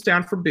she was just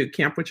down for boot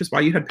camp, which is why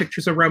you had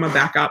pictures of Roma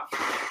back up.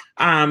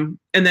 And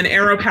then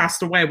Arrow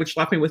passed away, which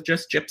left me with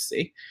just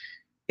Gypsy.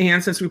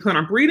 And since we plan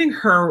on breeding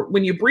her,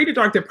 when you breed a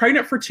dog, they're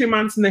pregnant for 2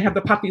 months and they have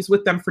the puppies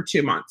with them for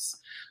 2 months.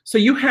 So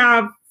you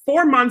have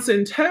 4 months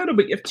in total,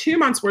 but you have 2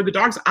 months where the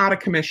dog's out of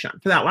commission.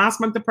 For that last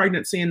month of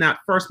pregnancy and that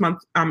first month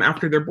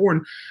after they're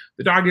born,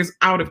 the dog is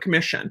out of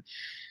commission.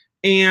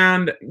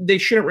 And they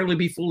shouldn't really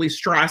be fully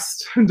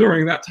stressed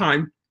during that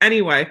time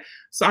anyway.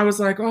 So I was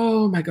like,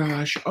 oh my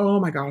gosh,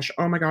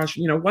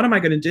 you know, what am I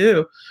going to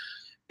do?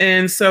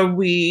 And so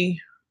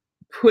we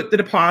put the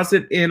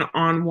deposit in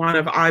on one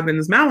of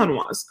Ivan's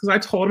Malinois because I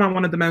told him I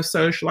wanted the most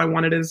social. I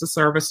wanted it as a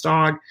service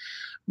dog,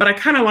 but I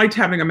kind of liked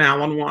having a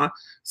Malinois.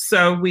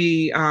 So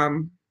we,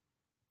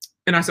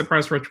 and I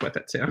surprised Rich with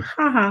it too,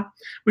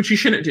 which you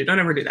shouldn't do. Don't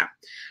ever do that.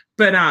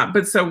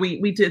 But so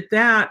we did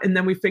that, and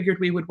then we figured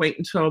we would wait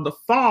until the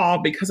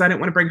fall because I didn't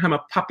want to bring home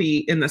a puppy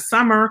in the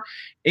summer.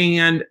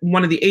 And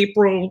one of the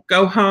April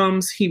go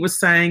homes, he was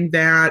saying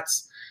that,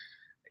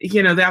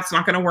 you know, that's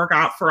not going to work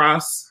out for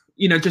us,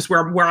 you know, just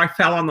where I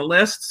fell on the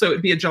list. So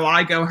it'd be a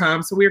July go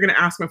home. So we were going to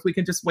ask him if we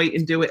could just wait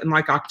and do it in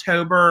like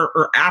October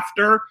or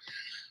after.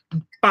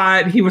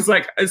 But he was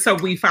like, so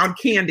we found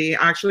Candy.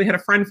 I actually had a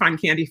friend find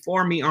Candy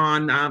for me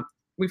on,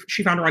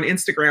 she found her on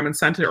Instagram and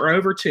sent her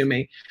over to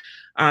me.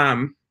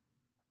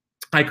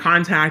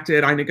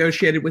 I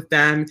negotiated with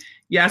them.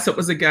 Yes, it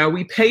was a go.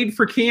 We paid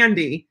for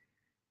Candy.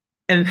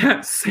 And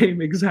that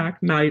same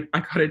exact night, I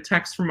got a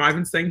text from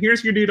Ivan saying,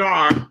 here's your new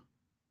dog.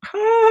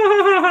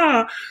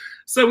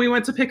 So we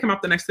went to pick him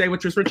up the next day,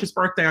 which was Rich's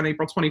birthday on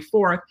April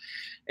 24th,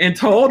 and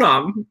told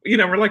him, you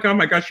know, we're like, oh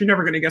my gosh, you're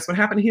never going to guess what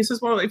happened. He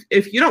says, well,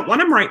 if you don't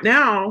want him right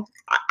now,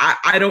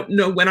 I don't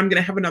know when I'm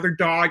going to have another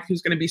dog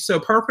who's going to be so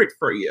perfect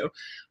for you.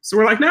 So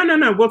we're like,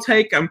 no, we'll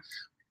take him.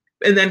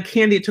 And then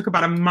Candy, it took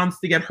about a month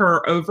to get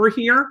her over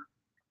here.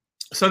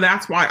 So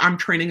that's why I'm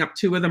training up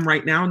 2 of them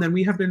right now. And then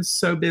we have been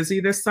so busy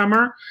this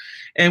summer,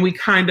 and we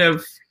kind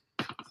of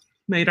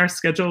made our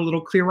schedule a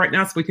little clear right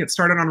now so we can get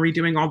started on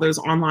redoing all those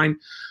online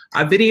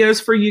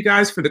videos for you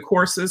guys for the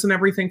courses and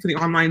everything for the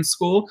online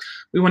school.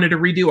 We wanted to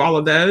redo all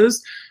of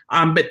those.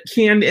 But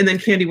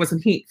Candy was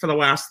in heat for the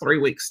last 3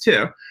 weeks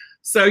too.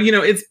 So,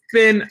 it's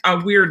been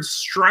a weird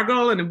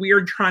struggle and a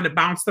weird trying to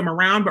bounce them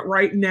around. But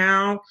right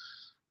now,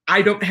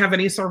 I don't have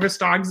any service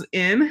dogs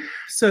in,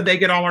 so they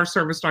get all our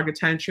service dog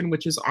attention,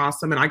 which is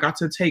awesome. And I got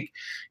to take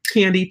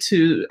Candy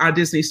to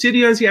Disney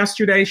Studios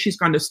yesterday. She's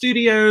gone to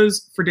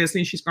Studios for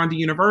Disney. She's gone to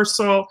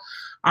Universal,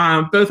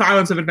 both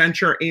Islands of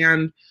Adventure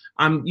and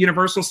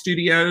Universal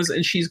Studios,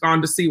 and she's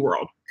gone to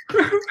SeaWorld.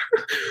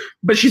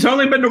 But she's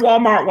only been to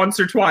Walmart once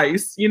or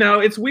twice.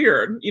 It's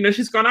weird.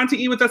 She's gone out to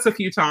eat with us a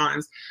few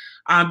times.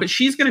 But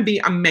she's going to be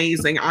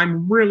amazing.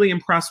 I'm really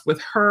impressed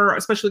with her,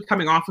 especially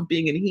coming off of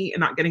being in heat and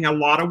not getting a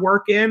lot of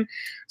work in.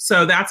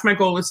 So that's my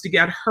goal, is to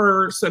get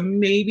her. So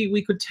maybe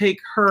we could take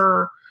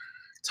her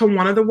to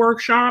one of the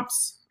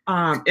workshops.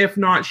 If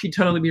not, she'd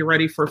totally be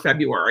ready for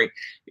February.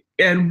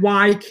 And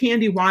why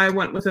I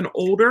went with an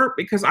older,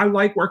 because I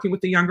like working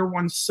with the younger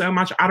ones so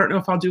much. I don't know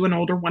if I'll do an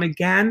older one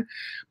again,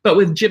 but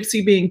with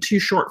Gypsy being too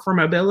short for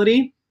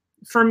mobility,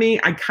 for me,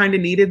 I kind of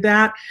needed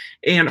that.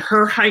 And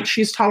her height,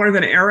 she's taller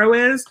than Arrow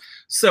is.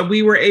 So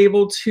we were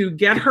able to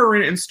get her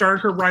in and start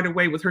her right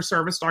away with her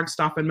service dog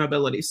stuff and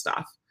mobility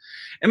stuff.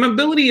 And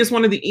mobility is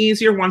one of the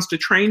easier ones to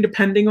train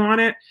depending on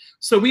it.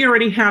 So we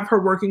already have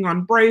her working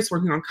on brace,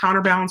 working on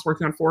counterbalance,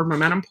 working on forward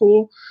momentum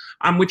pull,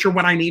 which are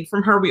what I need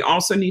from her. We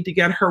also need to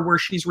get her where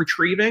she's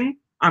retrieving,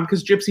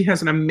 because Gypsy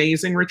has an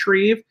amazing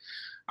retrieve.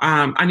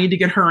 I need to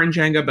get her and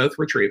Django both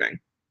retrieving,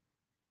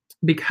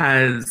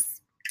 because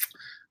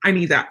I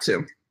need that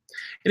too.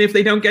 And if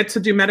they don't get to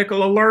do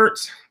medical alert,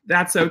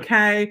 that's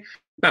okay.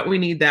 But we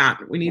need that.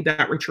 We need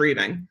that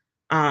retrieving.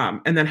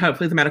 And then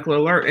hopefully the medical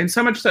alert. And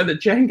so much so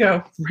that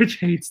Django, Rich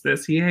hates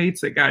this. He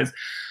hates it, guys.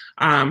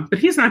 But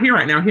he's not here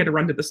right now. He had to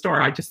run to the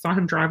store. I just saw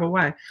him drive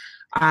away.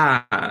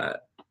 I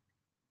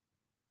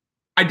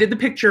did the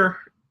picture,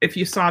 if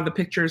you saw the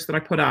pictures that I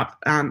put up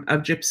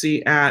of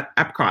Gypsy at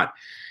Epcot.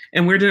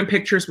 And we're doing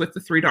pictures with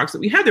the 3 dogs that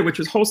we had there, which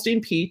was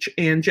Holstein, Peach,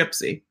 and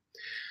Gypsy.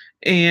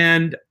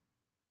 And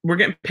we're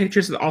getting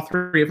pictures of all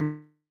 3 of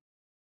them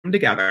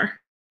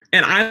together.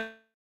 And I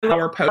love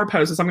our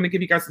poses. I'm going to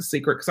give you guys the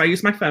secret, because I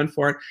use my phone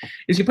for it,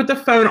 is you put the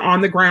phone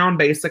on the ground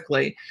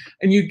basically,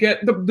 and you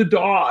get the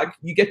dog,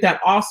 you get that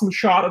awesome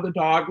shot of the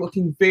dog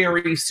looking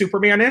very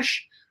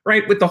Superman-ish,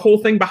 right? With the whole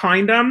thing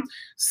behind him.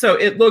 So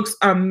it looks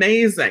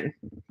amazing.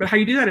 But how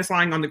you do that is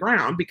lying on the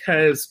ground,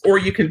 or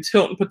you can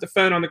tilt and put the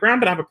phone on the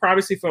ground, but I have a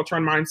privacy filter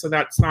on mine. So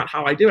that's not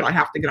how I do it. I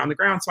have to get on the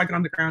ground. So I get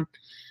on the ground.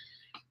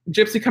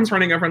 Gypsy comes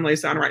running over and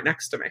lays down right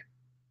next to me.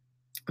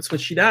 That's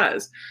what she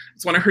does.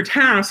 It's one of her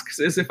tasks,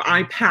 is if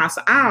I pass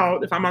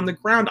out, if I'm on the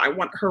ground, I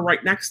want her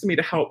right next to me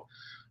to help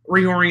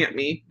reorient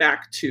me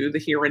back to the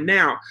here and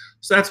now.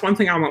 So that's one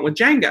thing I want with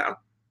Django.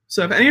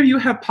 So if any of you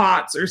have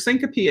POTS or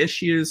syncope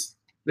issues,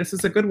 this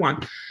is a good one.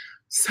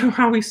 So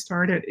how we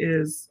start it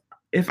is,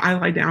 if I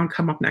lie down,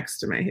 come up next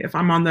to me. If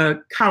I'm on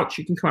the couch,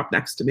 you can come up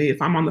next to me.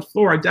 If I'm on the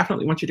floor, I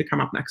definitely want you to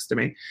come up next to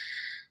me.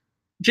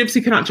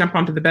 Gypsy cannot jump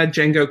onto the bed.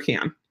 Django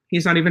can.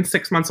 He's not even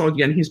 6 months old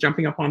yet, and he's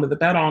jumping up onto the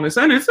bed all on his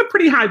own. It's a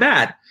pretty high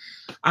bed.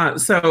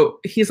 So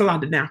he's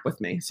allowed to nap with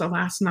me. So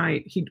last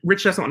night,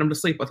 Rich doesn't want him to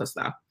sleep with us,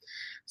 though.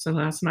 So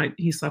last night,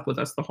 he slept with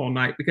us the whole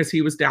night, because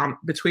he was down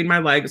between my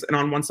legs and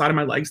on one side of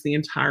my legs the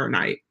entire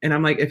night. And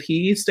I'm like, if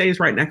he stays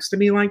right next to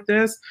me like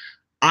this,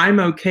 I'm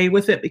okay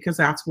with it, because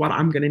that's what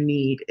I'm going to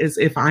need, is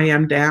if I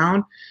am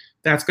down,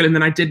 that's good. And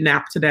then I did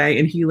nap today,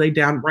 and he laid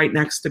down right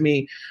next to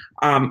me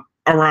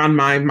around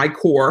my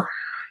core,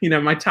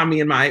 my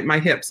tummy and my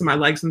hips and my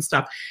legs and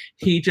stuff.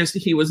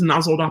 He was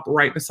nuzzled up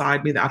right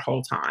beside me that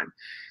whole time.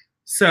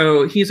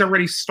 So he's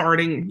already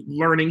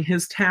learning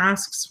his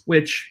tasks,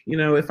 which,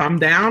 if I'm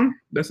down,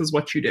 this is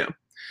what you do,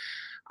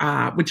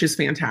 which is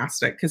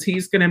fantastic, because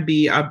he's going to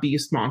be a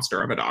beast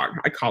monster of a dog.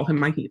 I call him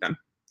my heathen.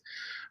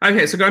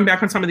 Okay, so going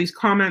back on some of these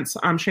comments,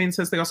 Shane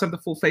says they also have the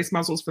full face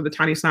muzzles for the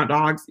tiny snout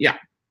dogs. Yeah,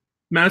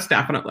 most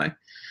definitely.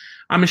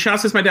 Michelle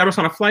says my dad was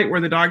on a flight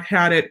where the dog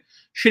had it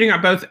shooting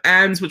out both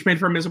ends, which made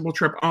for a miserable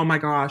trip. Oh my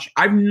gosh.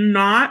 I've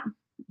not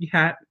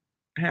yet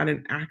had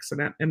an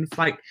accident in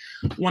flight.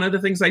 One of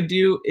the things I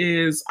do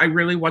is I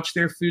really watch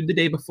their food the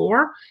day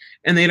before,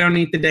 and they don't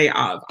eat the day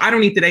of. I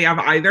don't eat the day of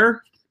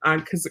either,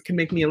 because it can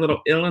make me a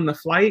little ill in the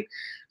flight.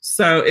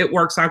 So it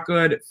works out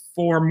good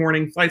for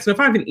morning flights. So if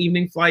I have an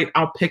evening flight,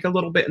 I'll pick a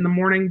little bit in the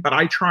morning, but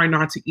I try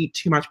not to eat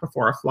too much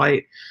before a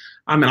flight.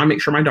 And I'll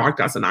make sure my dog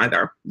doesn't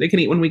either. They can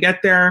eat when we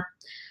get there,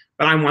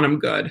 but I want them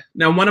good.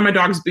 Now, one of my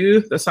dogs,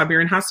 Boo, the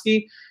Siberian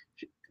Husky,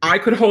 I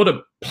could hold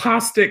a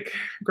plastic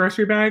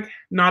grocery bag,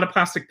 not a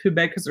plastic poop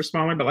bag because they're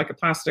smaller, but like a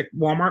plastic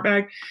Walmart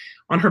bag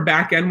on her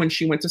back end when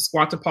she went to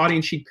squat to potty,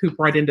 and she'd poop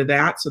right into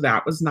that. So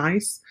that was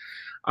nice.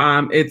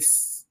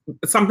 It's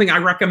something I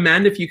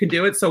recommend if you can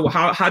do it. So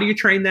how do you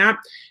train that?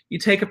 You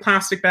take a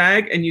plastic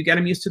bag and you get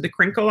them used to the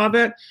crinkle of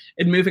it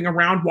and moving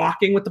around,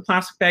 walking with the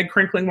plastic bag,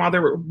 crinkling while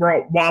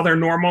they're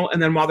normal,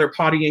 and then while they're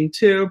pottying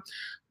too,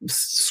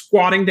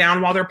 squatting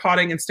down while they're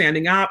pottying and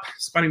standing up,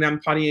 squatting down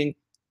and pottying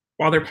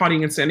while they're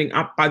potting and standing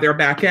up by their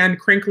back end,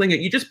 crinkling it.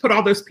 You just put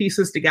all those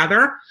pieces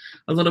together,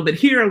 a little bit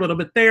here, a little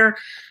bit there,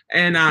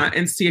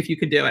 and see if you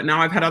could do it.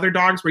 Now, I've had other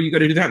dogs where you go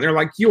to do that and they're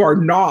like, you are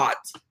not.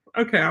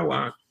 Okay, I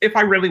won't. If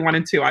I really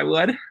wanted to, I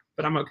would,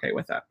 but I'm okay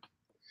with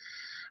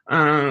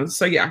it.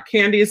 So yeah,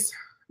 Candy's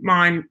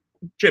mine,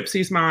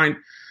 Gypsy's mine,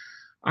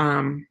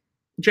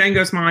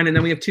 Django's mine, and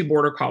then we have 2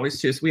 border collies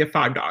too. So we have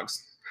 5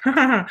 dogs.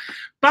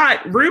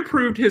 But Rue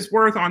proved his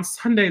worth on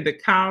Sunday.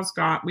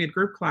 We had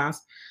group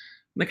class.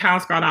 The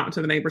cows got out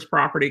into the neighbor's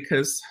property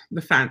because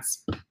the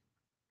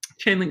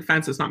chain link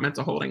fence is not meant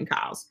to hold in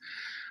cows.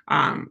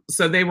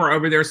 So they were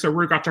over there. So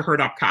Rue got to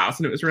herd up cows,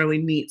 and it was really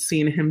neat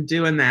seeing him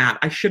doing that.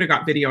 I should have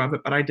got video of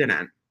it, but I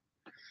didn't.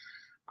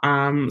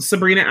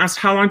 Sabrina asked,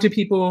 how long do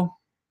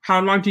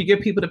you give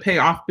people to pay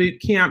off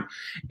boot camp?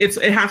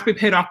 It has to be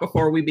paid off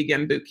before we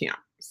begin boot camp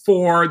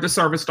for the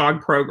service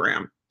dog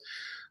program.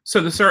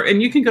 So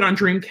and you can get on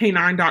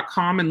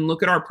dreamcanine.com and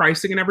look at our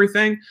pricing and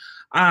everything.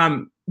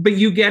 But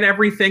you get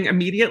everything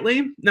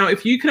immediately. Now,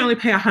 if you can only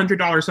pay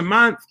 $100 a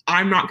month,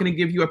 I'm not going to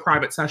give you a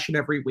private session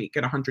every week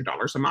at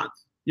 $100 a month.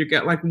 You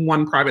get like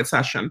 1 private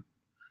session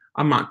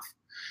a month.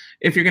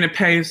 If you're going to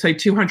pay, say,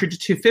 $200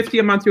 to $250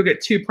 a month, you'll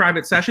get 2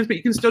 private sessions, but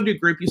you can still do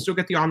group. You still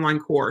get the online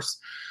course.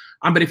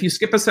 But if you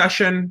skip a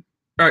session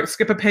or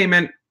skip a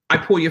payment, I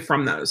pull you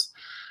from those.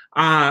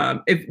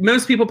 If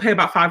most people pay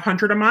about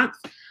 $500 a month,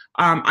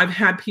 I've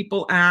had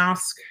people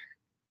ask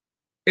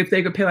if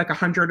they could pay like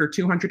 $100 or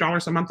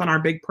 $200 a month on our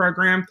big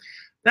program.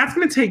 That's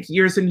going to take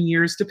years and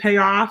years to pay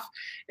off.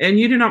 And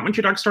you do not want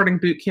your dog starting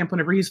boot camp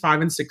whenever he's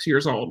 5 and 6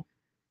 years old.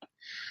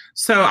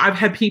 So I've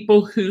had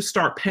people who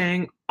start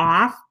paying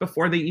off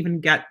before they even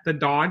get the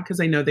dog because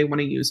they know they want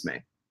to use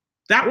me.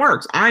 That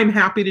works. I'm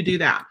happy to do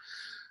that.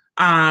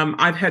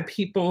 I've had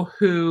people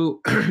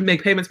who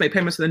make payments,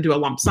 and then do a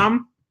lump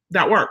sum.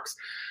 That works.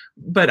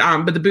 But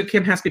the boot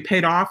camp has to be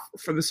paid off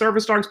for the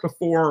service dogs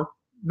before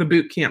the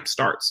boot camp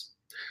starts.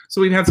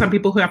 So we've had some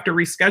people who have to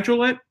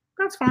reschedule it.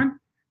 That's fine.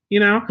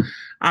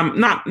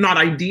 Not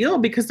ideal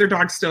because their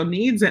dog still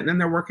needs it. And then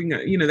they're working,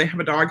 they have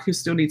a dog who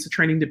still needs the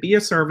training to be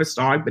a service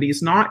dog, but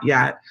he's not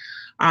yet.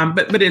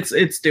 But it's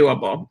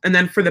doable. And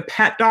then for the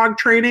pet dog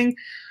training,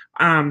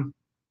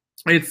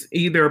 it's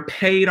either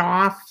paid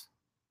off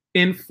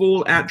in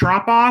full at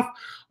drop off,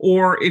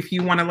 or if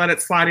you want to let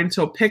it slide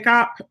until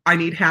pickup, I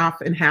need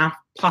half and half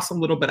plus a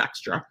little bit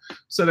extra.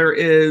 So there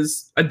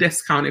is a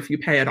discount if you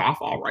pay it off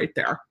all right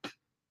there,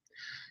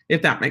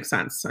 if that makes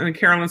sense. And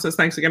Carolyn says,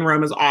 thanks again,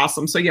 Roma's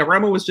awesome. So yeah,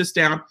 Roma was just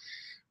down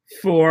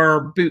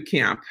for boot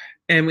camp,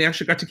 and we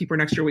actually got to keep her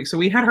an extra week. So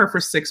we had her for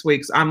 6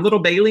 weeks. Little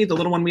Bailey, the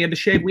little one we had to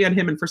shave, we had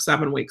him in for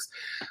 7 weeks.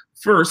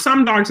 For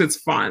some dogs, it's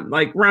fun.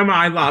 Like Roma,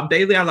 I love.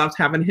 Bailey, I loved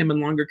having him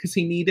in longer because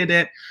he needed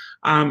it.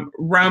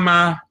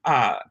 Roma,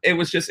 it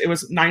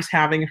was nice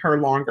having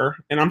her longer.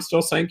 And I'm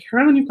still saying,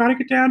 Carolyn, you've got to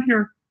get down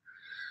here.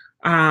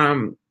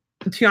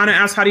 Tiana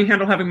asked, how do you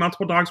handle having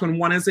multiple dogs when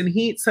one is in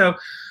heat? So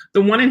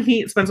the one in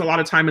heat spends a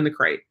lot of time in the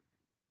crate.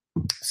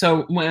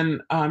 So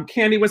when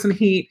Candy was in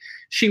heat,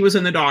 she was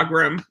in the dog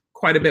room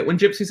quite a bit. When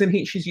Gypsy's in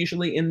heat, she's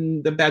usually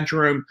in the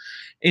bedroom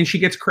and she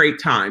gets crate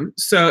time.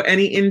 So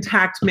any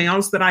intact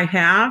males that I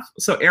have,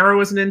 so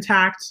Arrow is an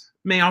intact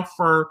male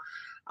for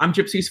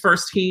Gypsy's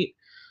first heat,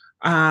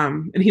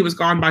 and he was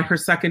gone by her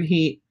second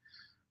heat.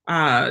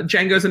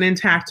 Django's an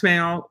intact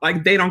male.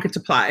 Like, they don't get to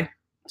play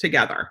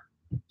together.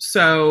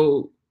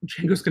 So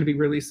Django's going to be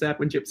really sad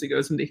when Gypsy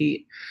goes into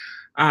heat.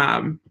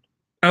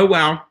 Oh,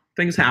 well,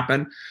 things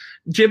happen.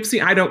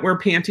 Gypsy, I don't wear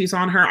panties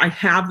on her. I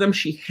have them.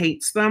 She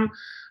hates them.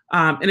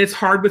 And it's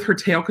hard with her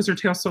tail because her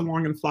tail's so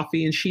long and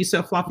fluffy, and she's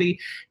so fluffy.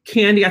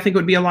 Candy, I think it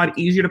would be a lot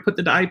easier to put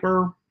the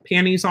diaper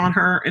panties on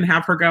her and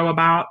have her go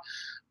about.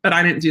 But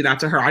I didn't do that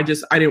to her. I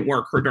didn't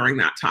work her during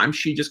that time.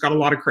 She just got a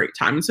lot of crate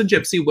time. And so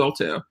Gypsy will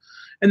too.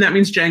 And that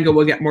means Django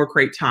will get more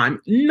crate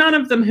time. None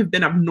of them have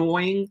been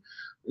annoying.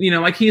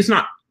 Like he's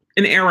not,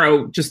 an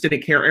Arrow just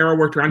didn't care. Arrow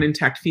worked around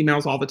intact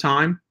females all the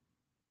time.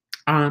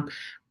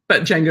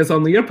 But Django's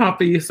only a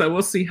puppy, so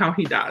we'll see how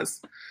he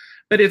does.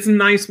 But it's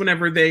nice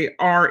whenever they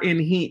are in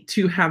heat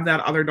to have that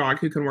other dog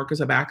who can work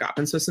as a backup.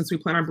 And so since we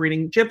plan on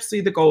breeding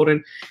Gypsy, the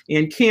Golden,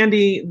 and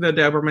Candy, the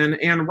Doberman,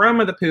 and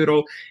Roma, the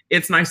Poodle,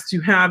 it's nice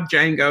to have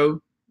Django,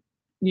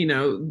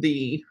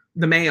 the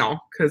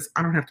male, because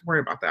I don't have to worry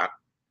about that.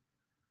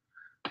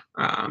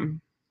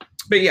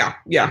 But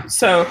yeah.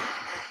 So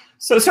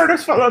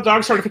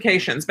dog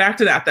certifications. Back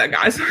to that,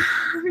 guys.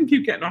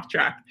 Keep getting off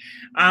track.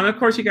 Of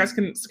course, you guys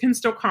can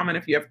still comment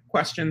if you have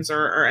questions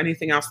or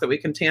anything else that we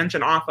can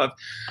tangent off of.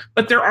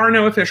 But there are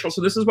no official.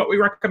 So this is what we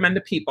recommend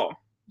to people.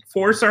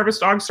 For service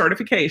dog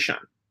certification,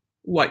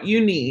 what you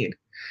need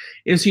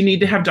is you need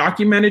to have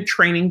documented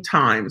training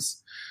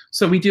times.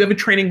 So we do have a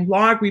training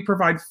log we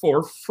provide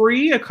for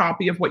free, a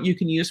copy of what you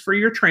can use for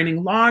your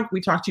training log.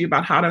 We talk to you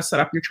about how to set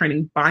up your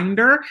training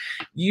binder.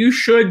 You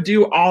should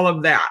do all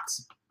of that.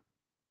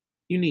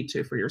 You need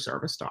to for your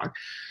service dog.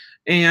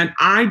 And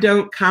I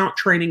don't count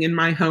training in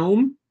my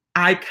home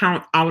I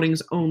count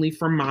outings only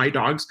for my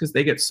dogs because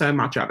they get so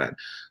much of it.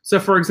 So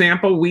for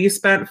example, we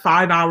spent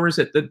 5 hours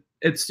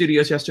at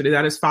studios yesterday.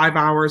 That is 5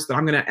 hours that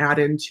I'm going to add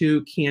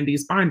into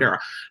Candy's binder,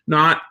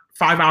 not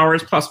 5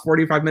 hours plus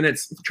 45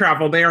 minutes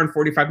travel there and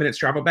 45 minutes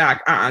travel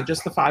back.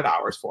 Just the 5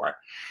 hours for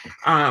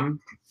it.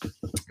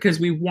 Because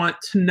we want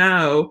to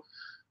know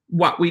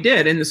what we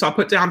did. And so I'll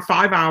put down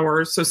 5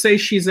 hours. So say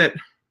she's at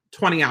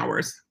 20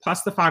 hours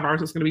plus the 5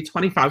 hours is going to be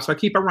 25. So I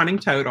keep a running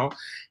total,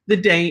 the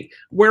date,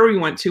 where we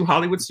went to,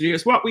 Hollywood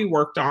Studios, what we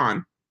worked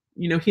on,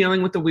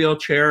 healing with the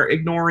wheelchair,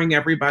 ignoring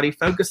everybody,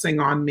 focusing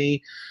on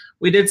me.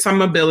 We did some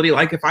mobility.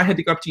 Like if I had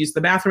to go up to use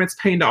the bathroom, it's a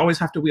pain to always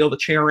have to wheel the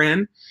chair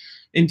in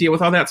and deal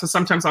with all that. So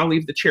sometimes I'll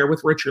leave the chair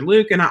with Rich or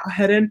Luke and I'll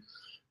head in,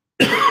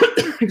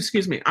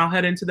 excuse me, I'll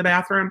head into the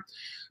bathroom.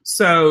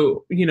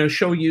 So,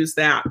 she'll use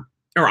that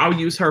or I'll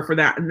use her for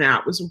that. And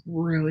that was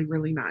really,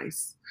 really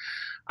nice.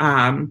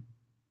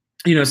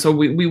 So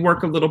we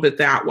work a little bit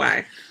that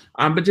way.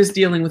 But just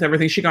dealing with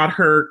everything. She got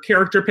her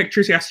character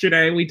pictures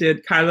yesterday. We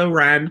did Kylo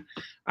Ren,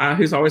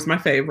 who's always my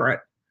favorite.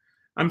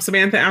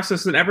 Samantha asked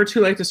us, is it ever too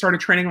late to start a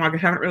training log? I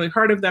haven't really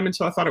heard of them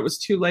until I thought it was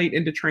too late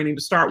into training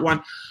to start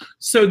one.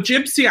 So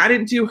Gypsy, I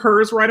didn't do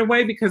hers right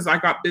away because I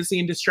got busy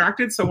and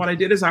distracted. So what I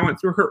did is I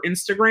went through her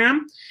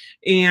Instagram.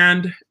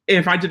 And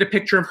if I did a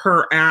picture of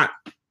her at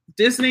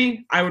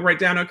Disney, I would write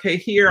down, okay,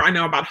 here, I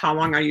know about how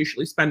long I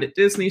usually spend at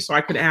Disney. So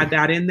I could add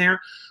that in there.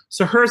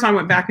 So hers, I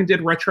went back and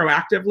did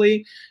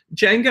retroactively.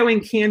 Django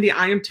and Candy,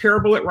 I am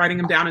terrible at writing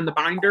them down in the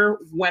binder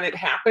when it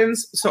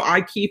happens. So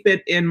I keep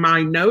it in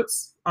my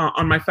notes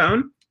on my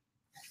phone,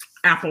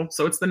 Apple.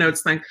 So it's the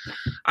notes thing.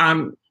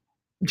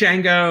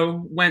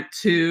 Django went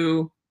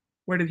to,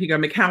 where did he go?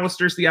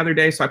 McAllister's the other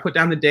day. So I put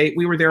down the date.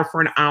 We were there for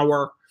an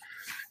hour.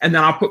 And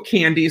then I'll put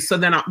Candy. So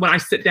then when I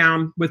sit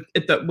down with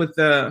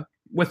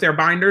their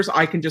binders,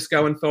 I can just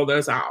go and fill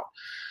those out.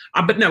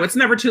 But no, it's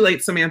never too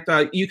late,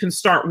 Samantha. You can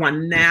start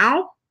one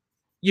now.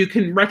 You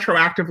can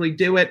retroactively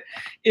do it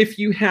if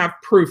you have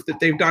proof that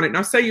they've done it.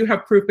 Now, say you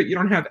have proof, but you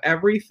don't have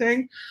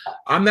everything.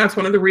 That's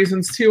one of the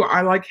reasons, too,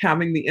 I like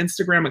having the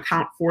Instagram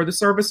account for the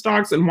service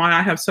dogs and why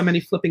I have so many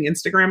flipping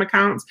Instagram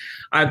accounts.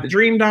 I have the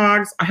Dream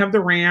Dogs. I have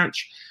the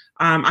Ranch.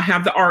 I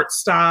have the art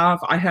stuff.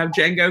 I have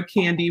Django,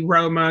 Candy,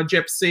 Roma,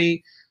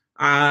 Gypsy.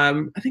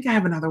 I think I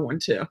have another one,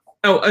 too.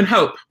 Oh, and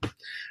Hope.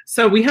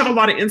 So we have a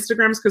lot of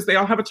Instagrams because they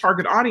all have a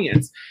target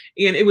audience.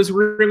 And it was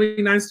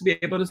really nice to be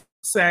able to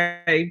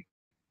say,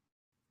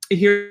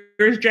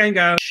 here's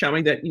Django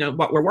showing that,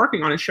 what we're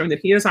working on is showing that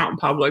he is out in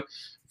public,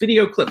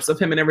 video clips of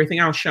him and everything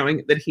else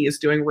showing that he is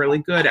doing really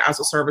good as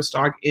a service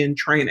dog in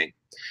training.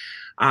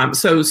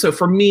 So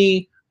for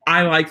me,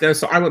 I like those.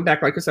 So I went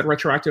back, like I said,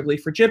 retroactively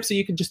for Gypsy.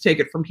 You can just take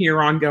it from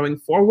here on going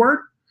forward.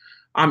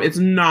 It's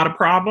not a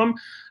problem.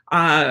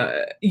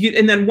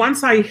 And then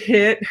once I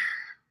hit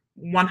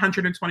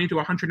 120 to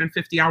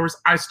 150 hours,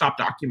 I stopped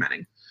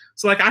documenting.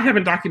 So I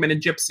haven't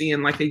documented Gypsy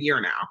in a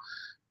year now,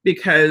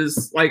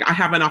 because I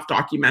have enough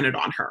documented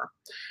on her.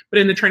 But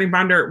in the training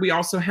binder, we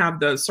also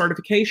have the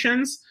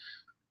certifications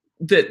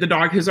that the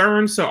dog has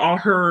earned. So all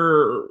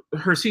her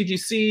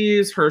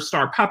CGCs, her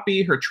star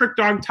puppy, her trick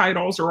dog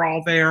titles are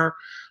all there.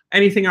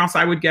 Anything else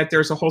I would get,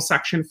 there's a whole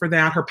section for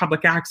that. Her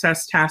public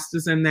access test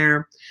is in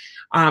there.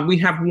 We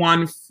have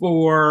one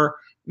for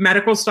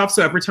medical stuff.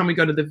 So every time we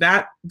go to the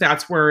vet,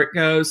 that's where it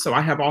goes. So I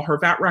have all her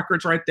vet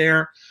records right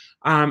there.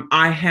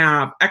 I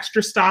have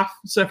extra stuff.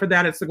 So for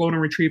that, it's the Golden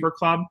Retriever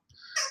Club.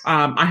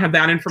 I have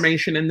that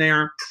information in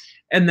there.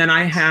 And then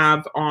I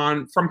have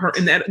from her,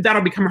 and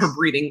that'll become her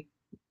breeding,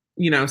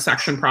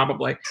 section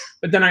probably.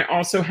 But then I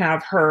also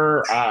have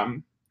her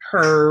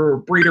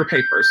breeder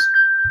papers.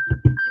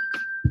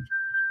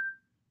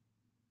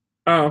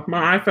 Oh,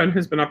 my iPhone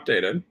has been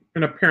updated.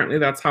 And apparently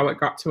that's how it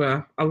got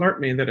to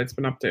alert me that it's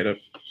been updated.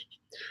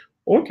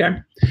 Okay.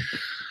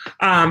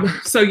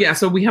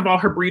 So we have all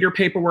her breeder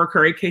paperwork,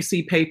 her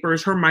AKC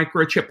papers, her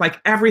microchip,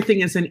 everything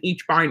is in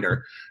each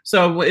binder.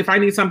 So if I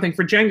need something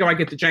for Django, I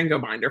get the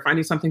Django binder. If I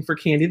need something for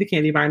Candy, the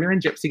Candy binder,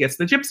 and Gypsy gets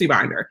the Gypsy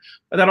binder.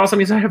 But that also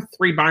means I have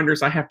 3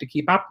 binders I have to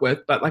keep up with.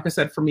 But like I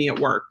said, for me, it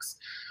works.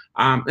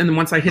 And then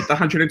once I hit the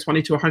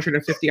 120 to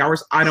 150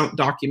 hours, I don't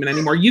document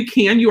anymore.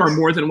 You are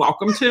more than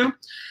welcome to,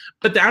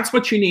 but that's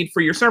what you need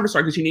for your service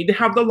dog, because you need to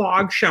have the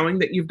log showing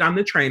that you've done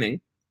the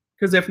training.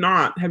 Because if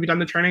not, have you done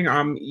the training?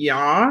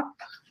 Yeah.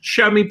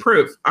 Show me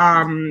proof.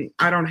 I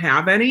don't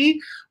have any.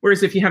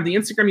 Whereas if you have the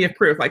Instagram, you have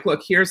proof.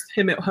 Look, here's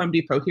him at Home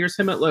Depot. Here's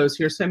him at Lowe's.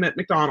 Here's him at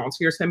McDonald's.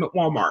 Here's him at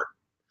Walmart.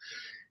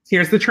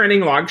 Here's the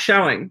training log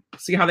showing.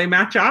 See how they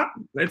match up?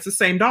 It's the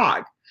same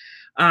dog.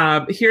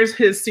 Here's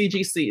his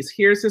CGCs.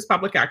 Here's his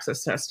public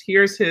access test.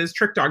 Here's his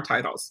trick dog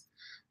titles,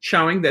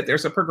 showing that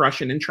there's a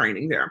progression in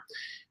training there.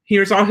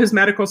 Here's all his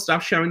medical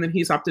stuff showing that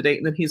he's up to date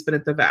and that he's been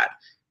at the vet.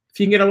 If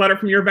you can get a letter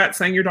from your vet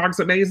saying your dog's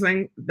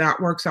amazing, that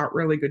works out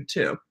really good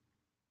too.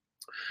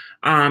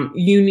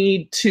 You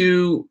need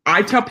to,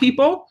 I tell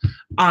people,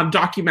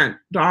 document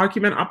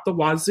up the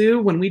wazoo.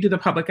 When we do the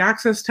public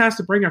access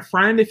test, bring a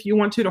friend if you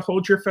want to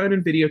hold your phone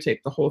and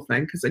videotape the whole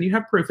thing, because then you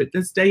have proof at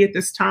this day, at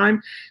this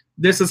time,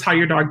 this is how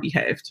your dog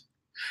behaved.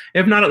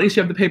 If not, at least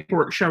you have the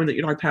paperwork showing that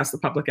your dog passed the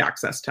public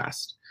access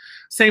test.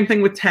 Same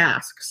thing with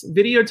tasks.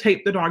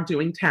 Videotape the dog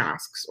doing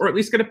tasks, or at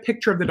least get a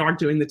picture of the dog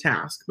doing the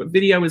task, but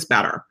video is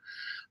better.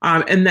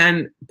 And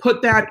then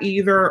put that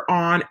either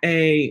on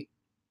a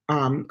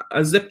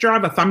zip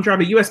drive, a thumb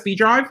drive, a USB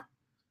drive,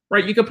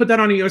 right? You could put that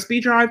on a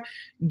USB drive.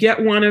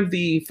 Get one of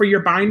the, for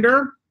your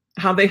binder,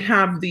 how they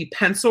have the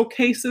pencil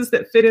cases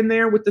that fit in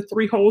there with the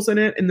 3 holes in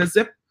it and the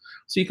zip.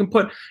 So you can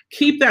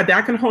keep that.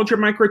 That can hold your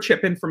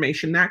microchip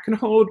information. That can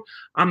hold,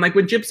 like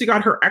when Gypsy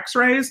got her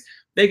x-rays,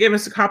 they gave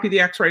us a copy of the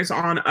x-rays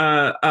on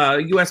a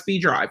USB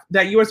drive.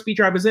 That USB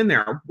drive is in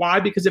there. Why?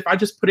 Because if I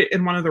just put it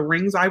in one of the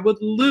rings, I would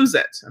lose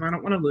it, and I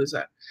don't want to lose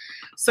it.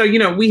 So,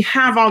 we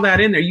have all that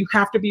in there. You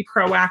have to be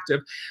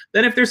proactive.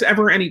 Then if there's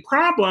ever any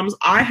problems,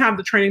 I have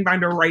the training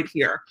binder right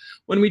here.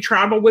 When we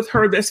travel with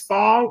her this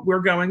fall, we're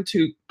going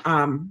to,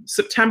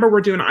 September,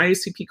 we're doing an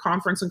IACP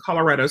conference in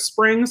Colorado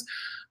Springs.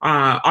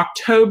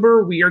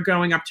 October, we are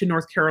going up to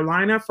North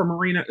Carolina for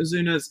Marina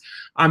Ozuna's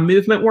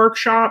movement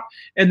workshop.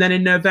 And then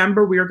in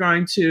November, we are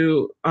going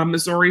to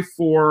Missouri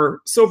for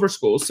Silver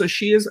School. So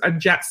she is a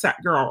jet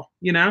set girl,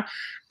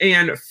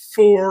 And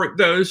for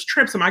those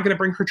trips, am I going to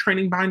bring her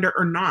training binder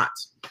or not?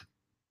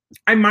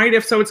 I might,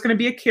 if so, it's going to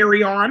be a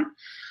carry-on.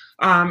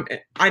 I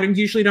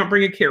usually don't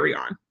bring a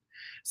carry-on.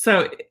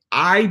 So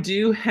I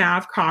do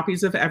have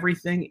copies of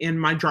everything in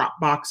my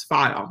Dropbox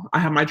file. I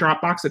have my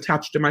Dropbox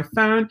attached to my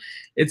phone.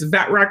 It's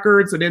vet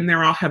records, and in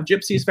there I'll have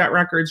Gypsy's vet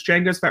records,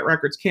 Django's vet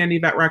records, Candy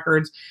vet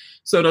records.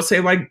 So it'll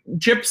say like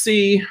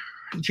Gypsy,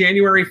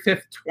 January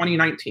 5th,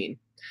 2019.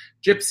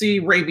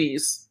 Gypsy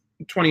rabies,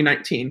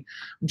 2019.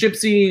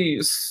 Gypsy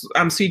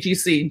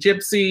CGC,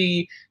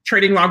 Gypsy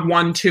trading log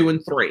 1, 2,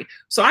 and 3.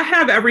 So I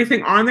have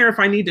everything on there. If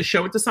I need to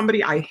show it to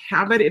somebody, I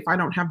have it if I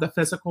don't have the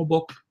physical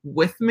book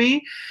with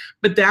me.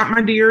 But that,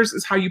 my dears,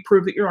 is how you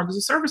prove that your dog is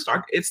a service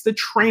dog. It's the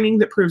training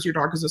that proves your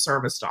dog is a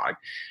service dog.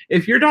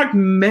 If your dog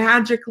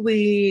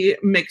magically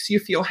makes you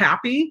feel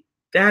happy,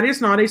 that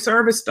is not a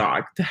service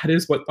dog. That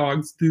is what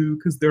dogs do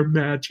because they're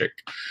magic.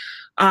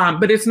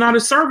 But it's not a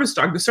service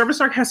dog. The service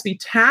dog has to be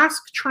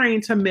task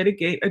trained to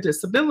mitigate a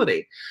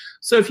disability.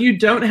 So if you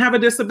don't have a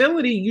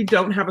disability, you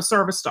don't have a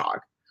service dog.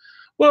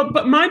 Well,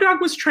 but my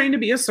dog was trained to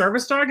be a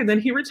service dog, and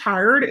then he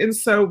retired, and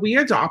so we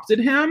adopted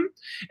him,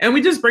 and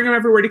we just bring him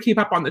everywhere to keep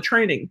up on the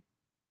training.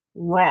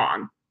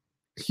 Wrong.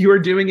 You are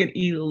doing it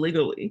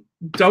illegally.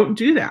 Don't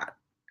do that.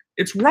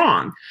 It's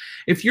wrong.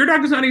 If your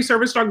dog is not a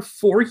service dog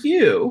for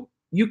you,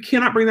 you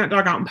cannot bring that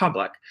dog out in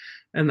public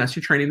unless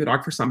you're training the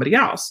dog for somebody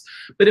else.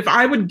 But if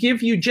I would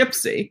give you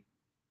Gypsy,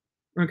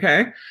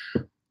 okay,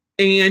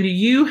 and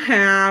you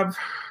have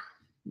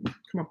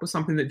come up with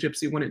something that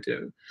Gypsy wouldn't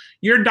do.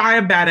 You're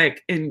diabetic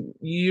and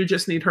you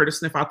just need her to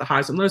sniff out the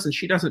highs and lows, and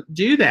she doesn't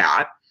do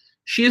that.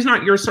 She is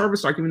not your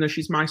service dog, even though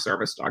she's my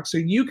service dog. So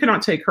you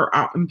cannot take her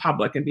out in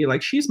public and be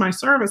like, she's my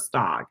service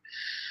dog.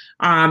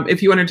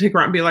 If you want to take her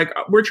out and be like,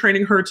 we're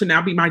training her to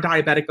now be my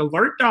diabetic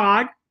alert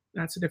dog,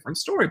 that's a different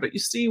story. But you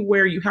see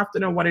where you have to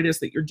know what it is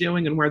that you're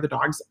doing and where the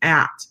dog's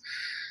at.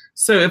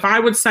 So if I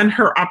would send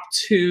her up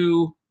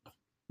to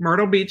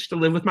Myrtle Beach to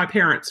live with my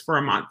parents for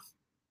a month,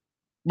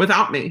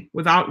 without me,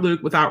 without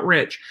Luke, without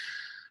Rich,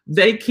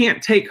 they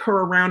can't take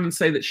her around and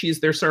say that she's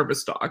their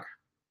service dog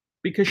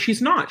because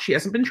she's not. She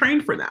hasn't been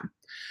trained for them.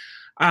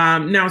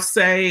 Now,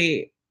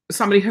 say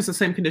somebody has the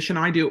same condition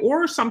I do,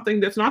 or something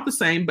that's not the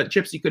same, but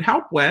Gypsy could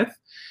help with,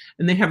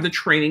 and they have the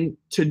training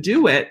to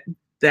do it,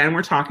 then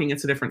we're talking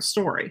it's a different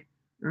story,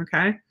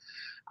 okay?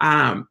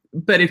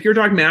 But if your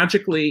dog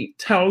magically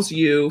tells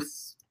you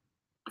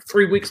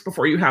 3 weeks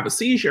before you have a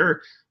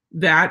seizure,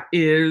 that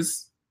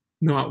is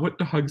not what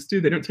dogs do.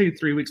 They don't tell you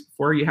 3 weeks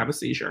before you have a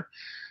seizure.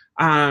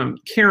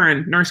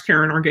 Karen, Nurse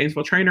Karen, our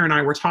Gainesville trainer, and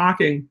I were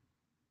talking.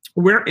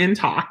 We're in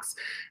talks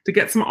to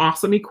get some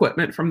awesome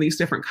equipment from these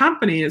different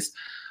companies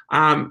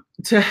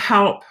to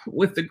help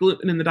with the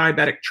gluten and the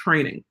diabetic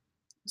training.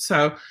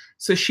 So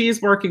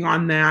she's working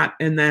on that,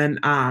 and then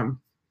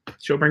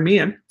she'll bring me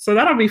in. So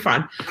that'll be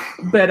fun.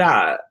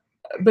 But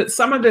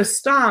some of this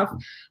stuff,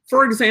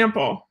 for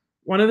example,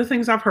 one of the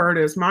things I've heard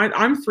is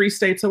I'm 3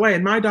 states away,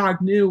 and my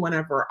dog knew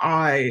whenever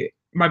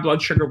my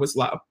blood sugar was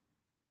low.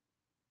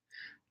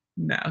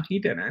 No, he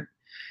didn't.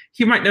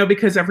 He might know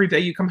because every day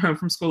you come home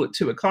from school at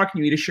 2 o'clock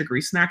and you eat a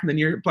sugary snack, and then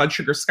your blood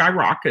sugar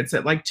skyrockets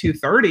at like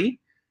 2:30.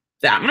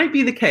 That might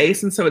be the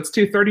case. And so it's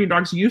 2:30, and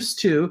dog's used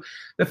to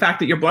the fact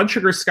that your blood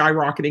sugar is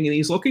skyrocketing, and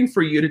he's looking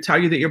for you to tell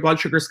you that your blood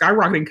sugar is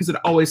skyrocketing because it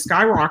always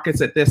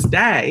skyrockets at this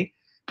day.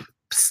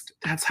 Psst,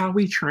 that's how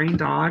we train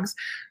dogs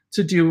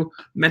to do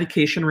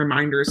medication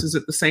reminders. Is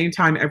at the same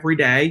time every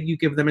day, you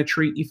give them a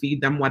treat, you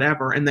feed them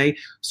whatever, and they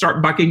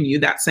start bugging you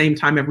that same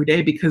time every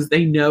day because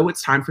they know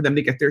it's time for them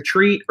to get their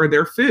treat or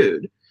their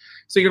food.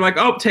 So you're like,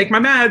 oh, take my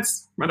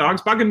meds. My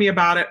dog's bugging me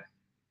about it.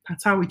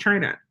 That's how we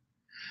train it.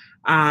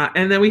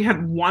 And then we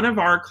had one of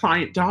our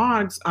client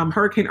dogs,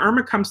 Hurricane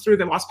Irma comes through.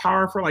 They lost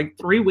power for like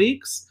 3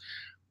 weeks.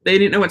 They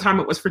didn't know what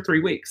time it was for 3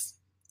 weeks.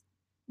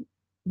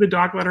 the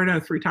dog let her know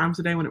 3 times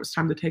a day when it was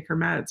time to take her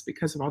meds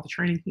because of all the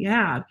training he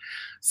had.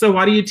 So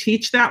why do you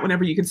teach that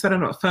whenever you can set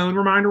a phone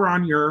reminder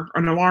on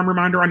an alarm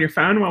reminder on your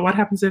phone? Well, what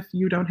happens if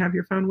you don't have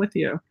your phone with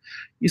you?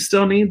 You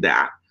still need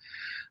that.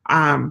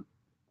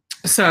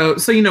 So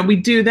we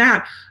do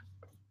that.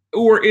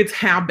 Or it's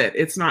habit.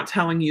 It's not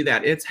telling you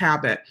that, it's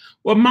habit.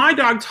 Well, my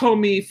dog told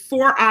me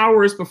 4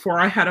 hours before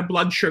I had a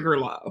blood sugar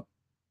low.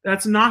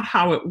 That's not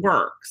how it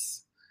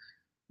works.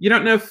 You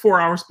don't know 4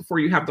 hours before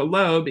you have the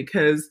low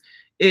because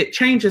it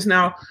changes.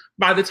 Now,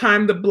 by the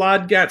time the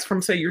blood gets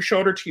from, say, your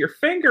shoulder to your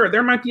finger,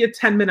 there might be a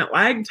 10-minute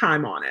lag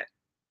time on it.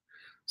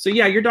 So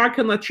yeah, your dog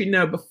can let you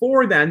know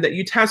before then that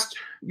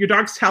your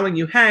dog's telling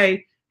you,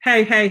 hey,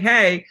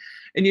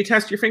 and you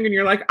test your finger and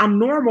you're like, I'm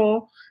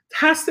normal.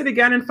 Test it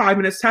again in 5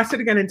 minutes, test it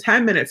again in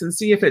 10 minutes and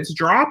see if it's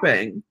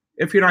dropping,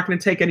 if you're not going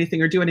to take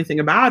anything or do anything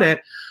about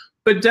it.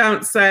 But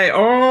don't say,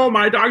 oh,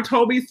 my dog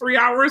told me 3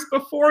 hours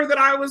before that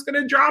I was going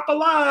to drop a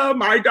low.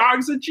 My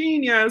dog's a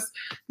genius.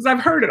 Because I've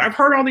heard it. I've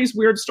heard all these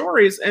weird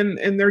stories and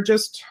they're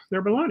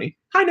baloney.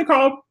 Hi,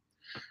 Nicole.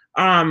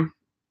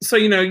 So,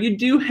 you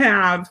do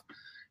have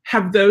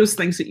those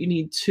things that you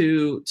need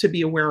to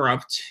be aware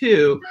of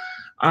too.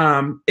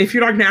 If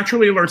your dog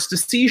naturally alerts to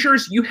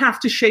seizures, you have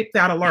to shape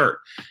that alert.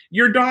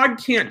 Your dog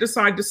can't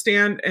decide to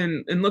stand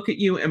and look at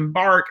you and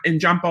bark and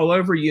jump all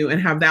over you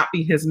and have that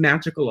be his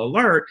magical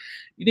alert.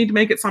 You need to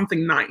make it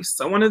something nice.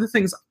 So one of the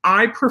things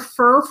I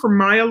prefer for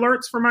my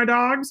alerts for my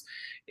dogs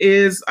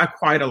is a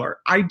quiet alert.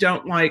 I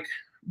don't like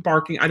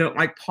barking. I don't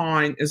like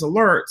pawing as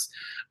alerts.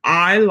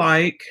 I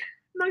like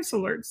nice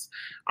alerts.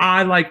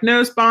 I like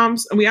nose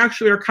bumps, and we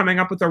actually are coming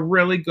up with a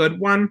really good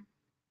one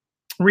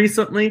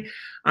recently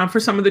for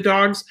some of the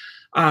dogs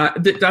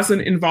that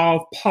doesn't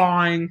involve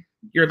pawing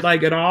your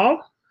leg at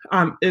all.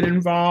 It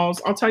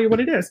involves, I'll tell you what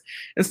it is.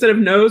 Instead of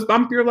nose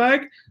bump your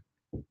leg,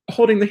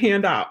 holding the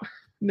hand out,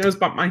 nose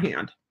bump my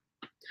hand.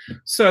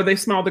 So they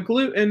smell the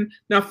gluten.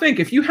 Now think,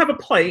 if I have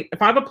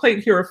a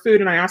plate here of food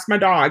and I ask my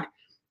dog,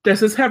 does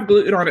this have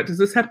gluten on it? Does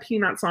this have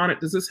peanuts on it?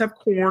 Does this have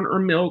corn or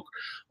milk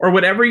or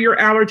whatever your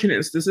allergen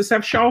is? Does this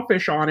have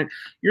shellfish on it?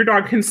 Your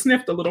dog can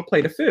sniff the little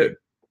plate of food.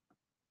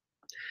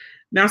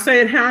 Now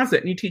say it has it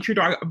and you teach your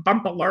dog a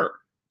bump alert.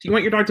 Do you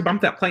want your dog to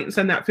bump that plate and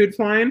send that food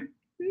flying?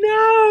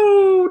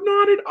 No,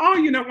 not at all.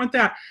 You don't want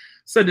that.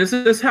 So does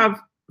this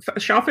have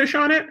shellfish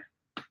on it?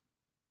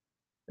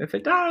 If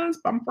it does,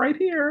 bump right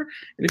here.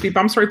 And if he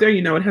bumps right there,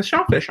 you know it has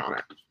shellfish on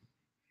it.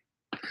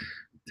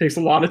 Takes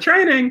a lot of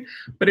training,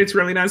 but it's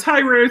really nice. Hi,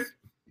 Ruth.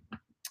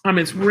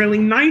 It's really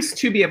nice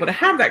to be able to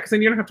have that because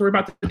then you don't have to worry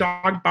about the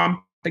dog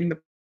bumping the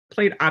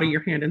plate out of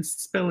your hand and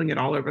spilling it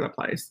all over the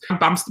place.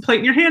 Bumps the plate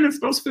in your hand and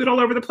spills food all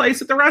over the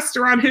place at the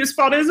restaurant. Whose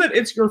fault is it?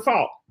 It's your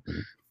fault.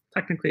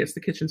 Technically, it's the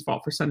kitchen's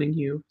fault for sending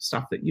you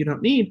stuff that you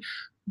don't need.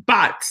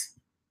 But,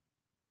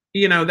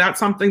 that's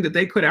something that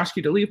they could ask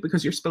you to leave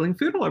because you're spilling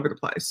food all over the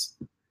place.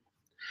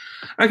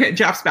 Okay,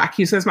 Jeff's back.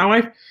 He says, my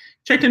wife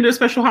checked into a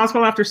special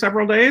hospital after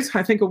several days,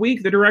 I think a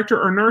week. The director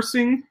or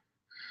nursing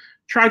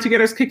tried to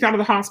get us kicked out of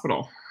the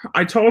hospital.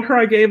 I told her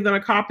I gave them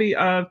a copy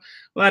of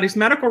Laddie's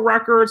medical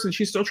records, and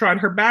she still tried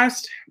her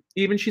best.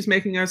 Even she's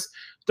making us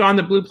don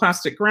the blue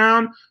plastic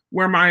gown.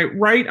 Where my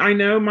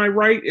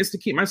right is to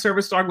keep my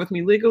service dog with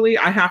me legally.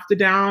 I have to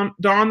don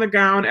the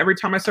gown every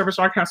time my service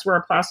dog has to wear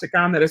a plastic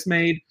gown that is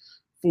made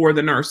for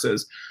the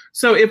nurses.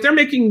 So if they're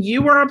making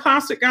you wear a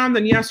plastic gown,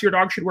 then yes, your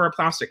dog should wear a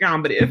plastic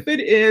gown. But if it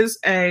is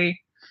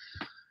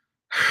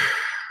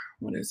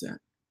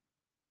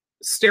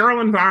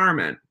sterile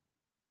environment,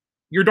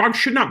 your dog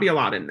should not be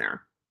allowed in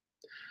there.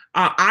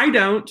 I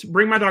don't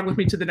bring my dog with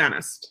me to the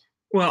dentist.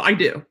 Well, I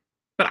do,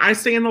 but I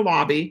stay in the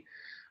lobby.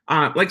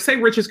 Like say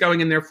Rich is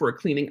going in there for a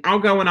cleaning. I'll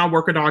go and I'll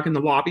work a dog in the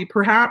lobby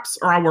perhaps,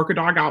 or I'll work a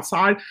dog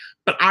outside,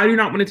 but I do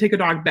not want to take a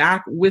dog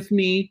back with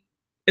me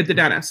at the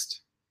dentist.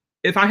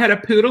 If I had a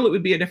poodle, it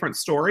would be a different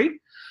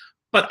story,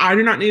 but I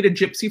do not need a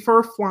gypsy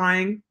fur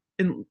flying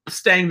and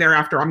staying there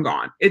after I'm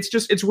gone.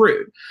 It's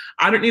rude.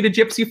 I don't need a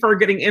gypsy fur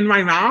getting in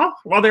my mouth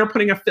while they're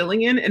putting a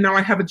filling in, and now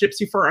I have a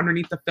gypsy fur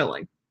underneath the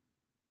filling.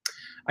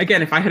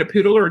 Again, if I had a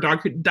poodle or a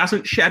dog who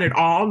doesn't shed at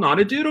all, not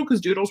a doodle,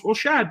 because doodles will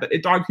shed, but a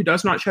dog who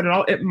does not shed at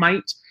all, it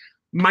might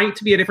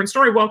be a different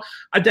story. Well,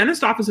 a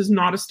dentist office is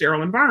not a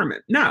sterile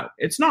environment. No,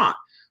 it's not.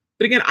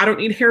 But again, I don't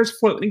need hairs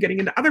floating and getting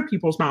into other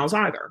people's mouths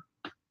either.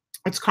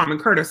 It's common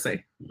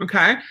courtesy,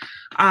 okay?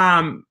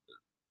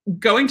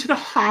 Going to the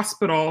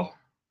hospital,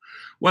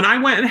 when I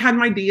went and had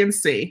my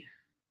D&C,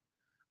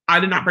 I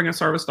did not bring a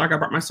service dog. I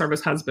brought my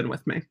service husband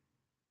with me.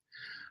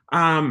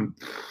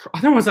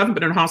 Otherwise, I haven't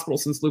been in a hospital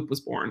since Luke was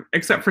born,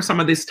 except for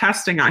some of this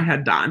testing I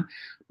had done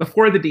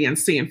before the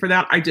D&C. And for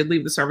that, I did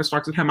leave the service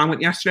dogs at home. I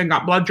went yesterday and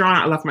got blood drawn.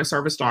 I left my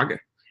service dog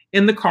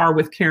in the car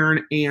with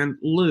Karen and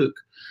Luke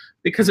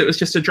because it was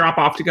just a drop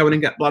off to go in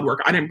and get blood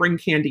work. I didn't bring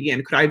Candy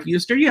in. Could I have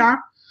used her? Yeah.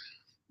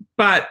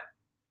 But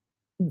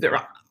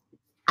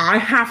I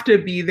have to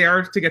be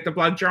there to get the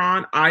blood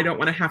drawn. I don't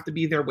want to have to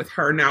be there with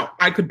her. Now,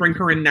 I could bring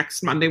her in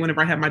next Monday whenever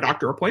I have my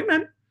doctor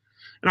appointment.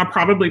 And I'll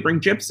probably bring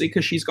Gypsy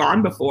because she's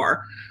gone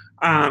before.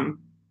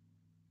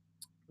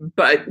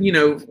 But,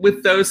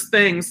 with those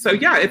things. So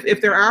yeah,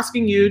 if they're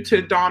asking you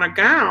to don a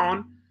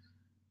gown,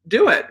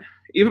 do it.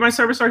 Even my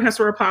service dog has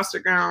to wear a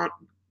plastic gown.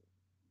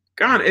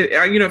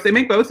 If they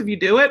make both of you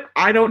do it,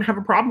 I don't have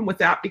a problem with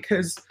that,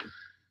 because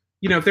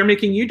if they're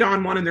making you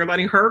don one and they're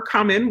letting her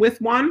come in with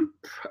one,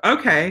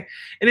 okay.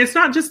 And it's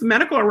not just the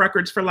medical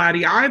records for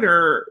Laddie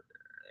either.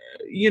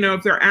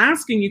 If they're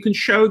asking, you can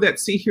show that,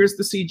 see, here's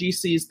the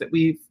CGCs that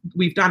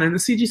we've done. And the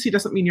CGC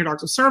doesn't mean your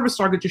dog's a service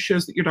dog. It just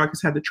shows that your dog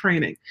has had the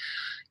training.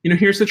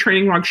 Here's the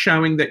training log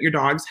showing that your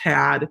dog's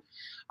had,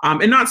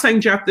 and not saying,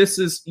 Jeff, this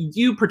is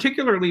you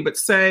particularly, but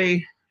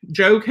say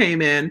Joe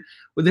came in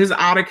with his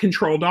out of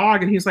control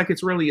dog and he's like,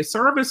 it's really a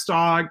service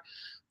dog.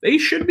 They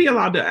should be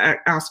allowed to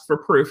ask for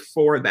proof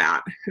for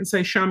that and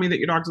say, show me that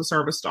your dog's a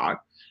service dog.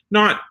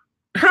 Not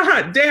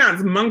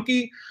dance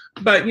monkey,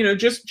 but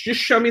just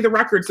show me the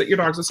records that your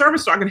dog's a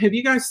service dog. And have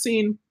you guys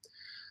seen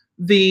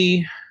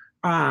the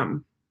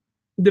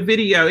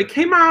video? It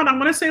came out, I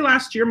want to say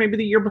last year, maybe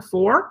the year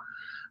before,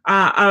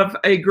 of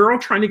a girl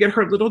trying to get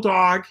her little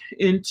dog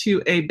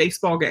into a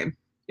baseball game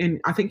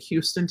in, I think,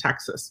 Houston,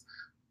 Texas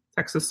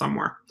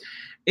somewhere.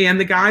 And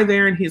the guy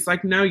there, and he's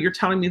like, no, you're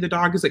telling me the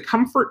dog is a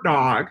comfort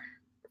dog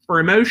for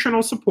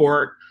emotional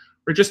support,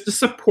 or just a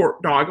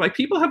support dog. Like,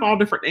 people have all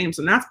different names,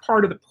 and that's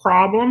part of the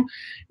problem,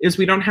 is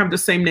we don't have the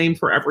same name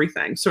for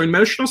everything. So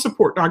emotional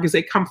support dog is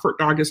a comfort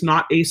dog, is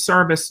not a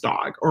service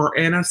dog or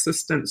an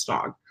assistance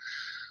dog.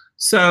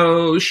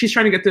 So she's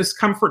trying to get this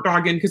comfort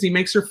dog in because he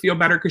makes her feel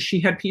better, because she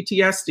had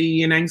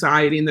PTSD and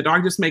anxiety, and the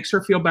dog just makes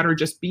her feel better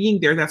just being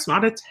there. That's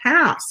not a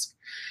task.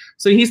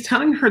 So he's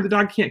telling her the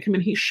dog can't come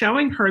in. He's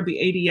showing her the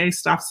ADA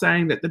stuff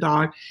saying that the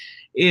dog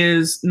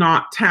is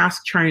not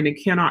task trained and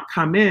cannot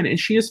come in. And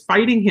she is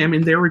fighting him,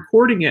 and they're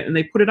recording it, and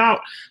they put it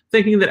out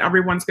thinking that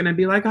everyone's going to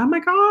be like, oh my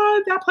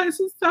God, that place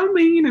is so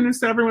mean. And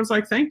instead everyone's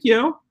like, thank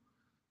you.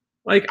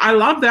 Like, I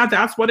love that.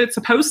 That's what it's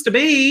supposed to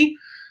be,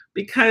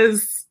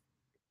 because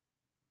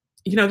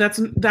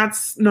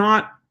that's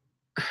not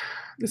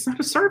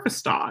a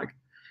service dog.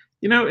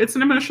 It's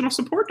an emotional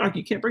support dog.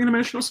 You can't bring an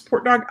emotional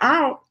support dog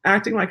out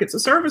acting like it's a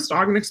service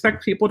dog and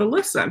expect people to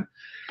listen,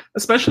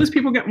 especially as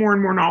people get more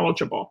and more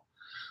knowledgeable.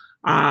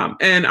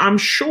 And I'm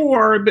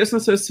sure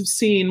businesses have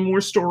seen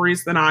more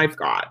stories than I've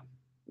got.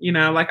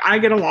 Like, I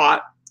get a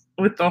lot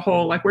with the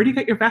whole, like, where do you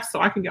get your vest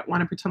so I can get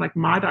one and pretend like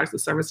my dog's a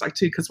service dog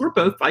too? Because we're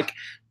both like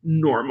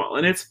normal,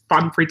 and it's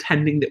fun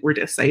pretending that we're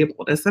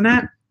disabled, isn't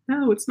it?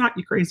 No, it's not,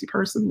 you crazy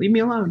person. Leave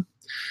me alone.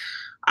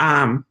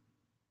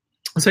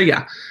 So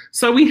yeah,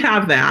 so we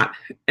have that.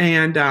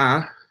 And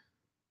I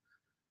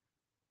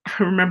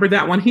remember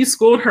that when he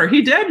schooled her.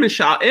 He did,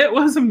 Michelle. It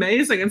was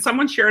amazing. And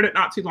someone shared it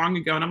not too long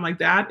ago, and I'm like,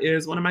 that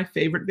is one of my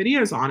favorite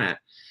videos on it.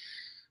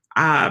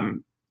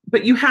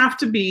 But you have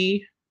to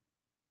be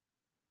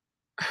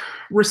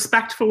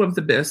respectful of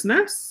the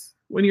business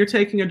when you're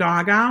taking a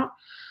dog out.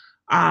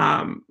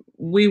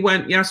 We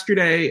went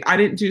yesterday. I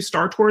didn't do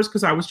Star Tours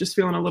because I was just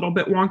feeling a little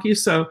bit wonky.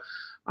 So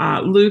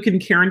Luke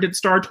and Karen did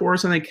Star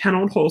Tours, and they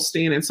kenneled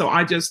Holstein. And so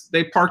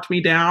they parked me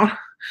down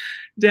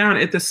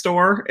at the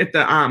store, at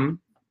the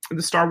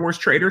Star Wars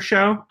Trader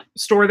Show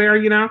store there,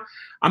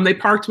 they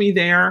parked me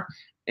there,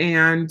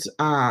 and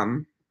I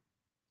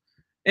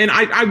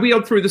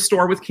wheeled through the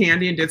store with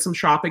Candy and did some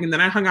shopping. And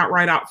then I hung out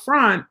right out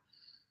front,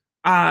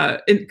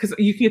 because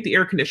you can get the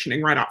air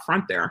conditioning right out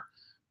front there.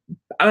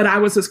 But I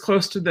was as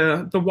close to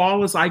the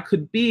wall as I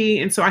could be.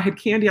 And so I had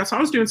Candy out. So I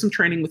was doing some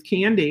training with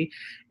Candy.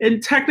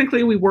 And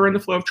technically we were in the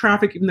flow of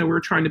traffic, even though we were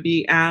trying to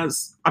be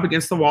as up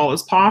against the wall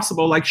as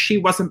possible. Like, she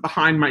wasn't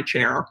behind my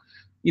chair,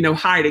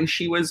 hiding.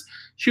 She was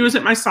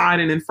at my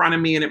side and in front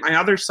of me and at my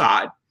other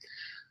side.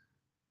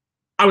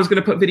 I was going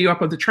to put video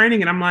up of the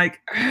training, and I'm like,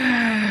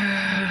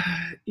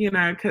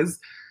 because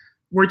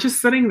we're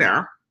just sitting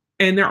there,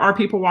 and there are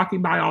people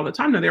walking by all the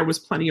time. Now, there was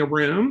plenty of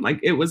room. Like,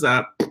 it was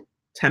a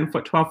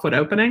 10-foot, 12-foot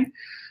opening.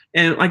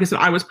 And like I said,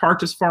 I was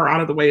parked as far out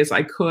of the way as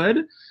I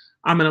could.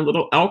 I'm in a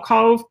little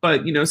alcove,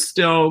 but,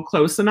 still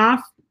close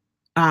enough.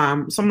 So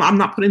I'm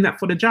not putting that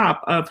footage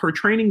up of her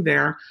training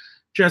there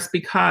just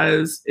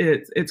because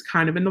it's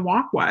kind of in the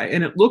walkway,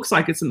 and it looks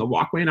like it's in the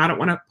walkway, and I don't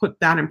want to put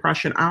that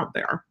impression out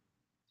there.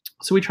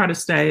 So we try to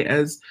stay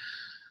as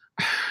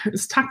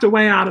tucked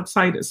away out of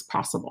sight as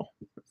possible,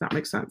 if that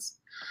makes sense.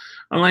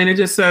 Elena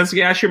just says,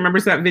 yeah, she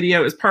remembers that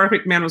video. It was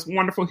perfect. Man, it was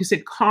wonderful. He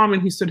stayed calm,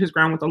 and he stood his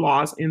ground with the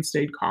laws and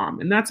stayed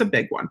calm. And that's a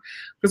big one,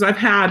 because I've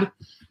had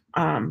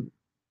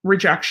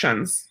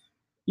rejections,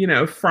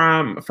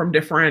 from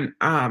different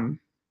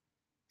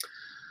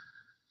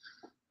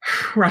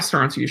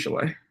restaurants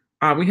usually.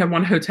 We have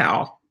one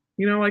hotel,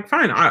 like,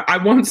 fine, I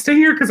won't stay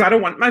here because I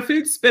don't want my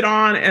food spit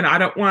on, and I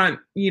don't want,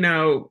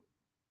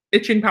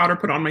 itching powder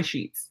put on my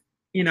sheets.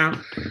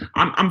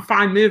 I'm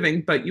fine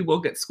moving, but you will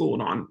get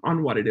schooled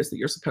on what it is that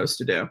you're supposed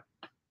to do.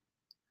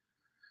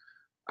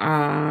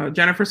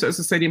 Jennifer says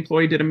the city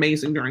employee did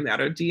amazing during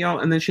that ordeal.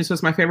 And then she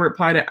says, my favorite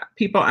reply to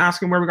people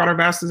asking where we got our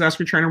vest is ask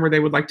your trainer where they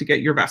would like to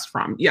get your vest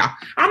from. Yeah,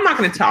 I'm not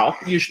going to tell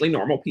usually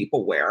normal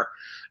people where,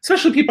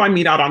 especially people I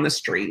meet out on the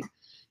street.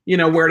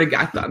 where to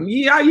get them.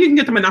 Yeah, you can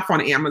get them enough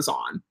on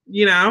Amazon,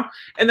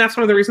 and that's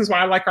one of the reasons why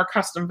I like our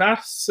custom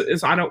vests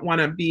is I don't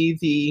want to be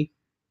the,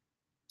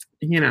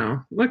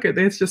 look at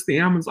this, just the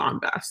Amazon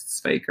vests,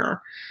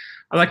 faker.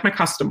 I like my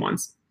custom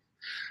ones.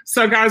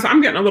 So guys,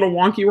 I'm getting a little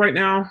wonky right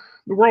now.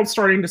 The world's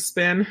starting to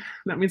spin.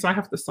 That means I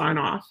have to sign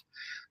off.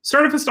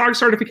 Certifist dog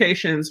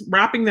certifications,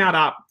 wrapping that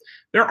up.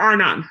 There are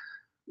none.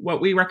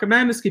 What we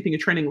recommend is keeping a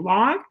training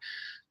log,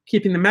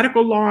 keeping the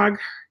medical log,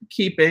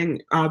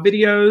 keeping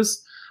videos,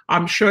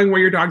 showing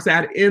where your dog's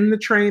at in the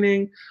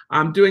training,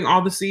 doing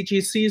all the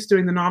CGCs,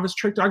 doing the novice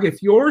trick dog.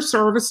 If your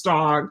service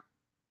dog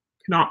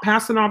cannot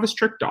pass the novice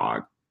trick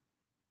dog,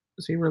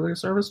 is he really a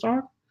service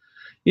dog?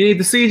 You need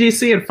the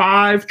CGC and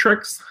 5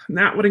 tricks, and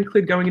that would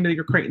include going into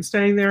your crate and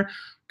staying there,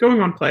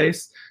 going on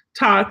place,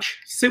 touch,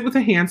 sit with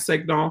a hand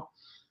signal,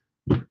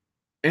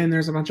 and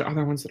there's a bunch of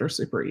other ones that are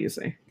super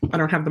easy. I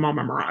don't have them all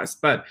memorized,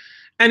 but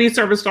any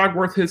service dog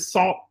worth his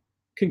salt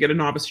can get a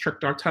novice trick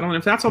dog title. And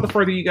if that's all the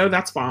further you go,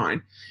 that's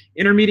fine.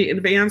 Intermediate,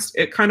 advanced,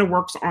 it kind of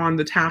works on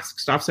the task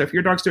stuff. So if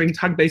your dog's doing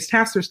tug-based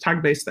tasks, there's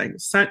tug-based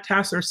things. Scent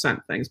tasks, there's scent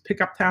things.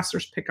 Pick-up tasks,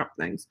 there's pick-up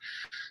things.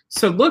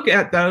 So look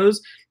at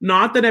those.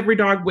 Not that every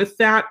dog with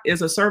that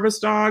is a service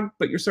dog,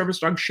 but your service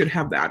dog should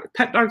have that. If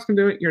pet dogs can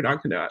do it, your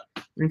dog can do it.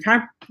 Okay?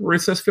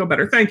 Ruth says, feel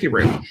better. Thank you,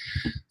 Ruth.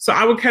 So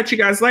I will catch you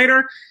guys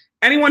later.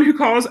 Anyone who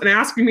calls and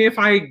asking me if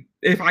I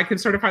can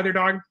certify their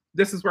dog,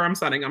 this is where I'm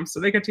sending them. So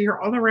they get to hear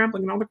all the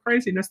rambling and all the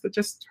craziness that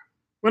just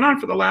went on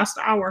for the last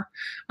hour.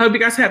 I hope you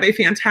guys have a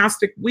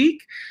fantastic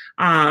week.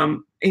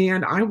 And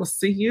I will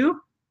see you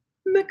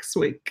next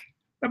week.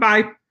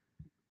 Bye-bye.